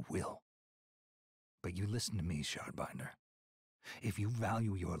 And I will. But you listen to me, Shardbinder. If you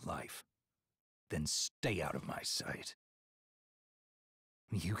value your life, then stay out of my sight.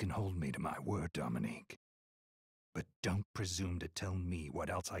 You can hold me to my word, Dominique. But don't presume to tell me what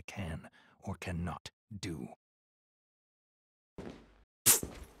else I can or cannot do.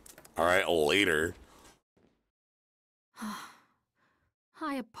 Alright, later.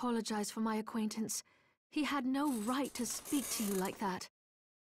 I apologize for my acquaintance. He had no right to speak to you like that.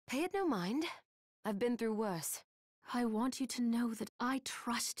 Pay it no mind. I've been through worse. I want you to know that I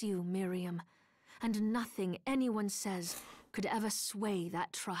trust you, Miriam, and nothing anyone says could ever sway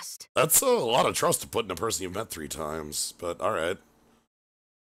that trust. That's a lot of trust to put in a person you've met 3 times, but alright.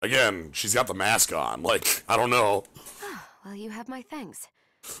 Again, she's got the mask on, like, I don't know. Well, you have my thanks.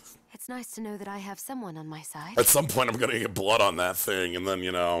 It's nice to know that I have someone on my side. At some point I'm gonna get blood on that thing, and then,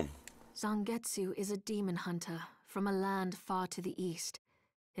 you know... Zangetsu is a demon hunter from a land far to the east,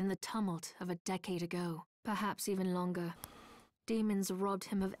 in the tumult of a decade ago, perhaps even longer. Demons robbed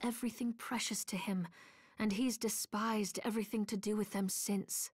him of everything precious to him, and he's despised everything to do with them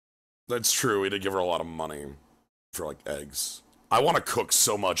since. That's true, we did give her a lot of money for, like, eggs. I want to cook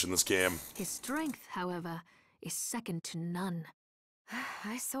so much in this game. His strength, however, is second to none.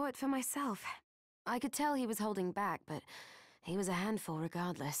 I saw it for myself. I could tell he was holding back, but he was a handful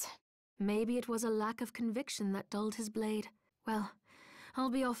regardless. Maybe it was a lack of conviction that dulled his blade. Well,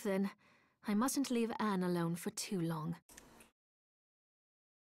 I'll be off then. I mustn't leave Anne alone for too long.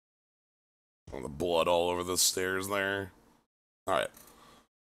 Oh, the blood all over the stairs there. Alright.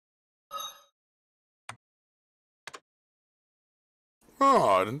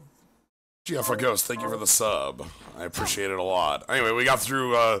 Oh, GF Ghost, thank you for the sub. I appreciate it a lot. Anyway, we got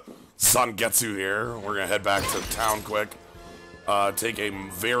through Zangetsu here. We're gonna head back to town quick. Take a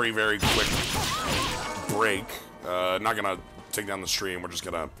very, very quick break. Not gonna take down the stream. We're just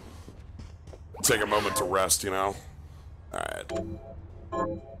gonna take a moment to rest, you know? Alright.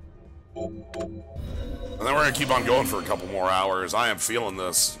 And then we're gonna keep on going for a couple more hours. I am feeling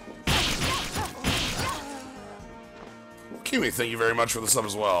this. Kiwi, thank you very much for the sub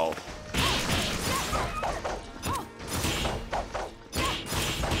as well.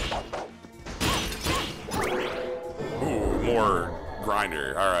 Ooh, more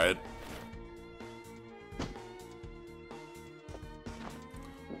grinder. Alright.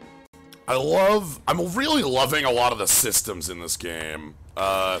 I'm really loving a lot of the systems in this game.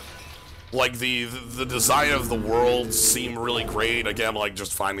 Like, the design of the world seem really great. Again, like,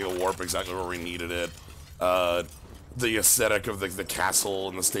 just finding the warp exactly where we needed it. The aesthetic of the castle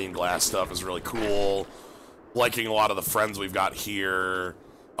and the stained glass stuff is really cool. Liking a lot of the friends we've got here.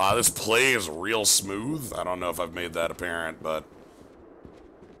 This play is real smooth. I don't know if I've made that apparent, but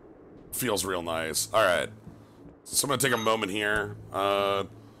feels real nice. Alright. So I'm gonna take a moment here. We're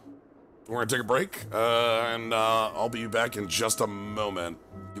gonna take a break, and I'll be back in just a moment.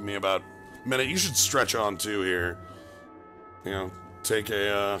 Give me about a minute. You should stretch on too here. You know, take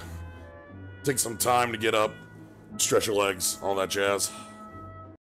some time to get up, stretch your legs, all that jazz.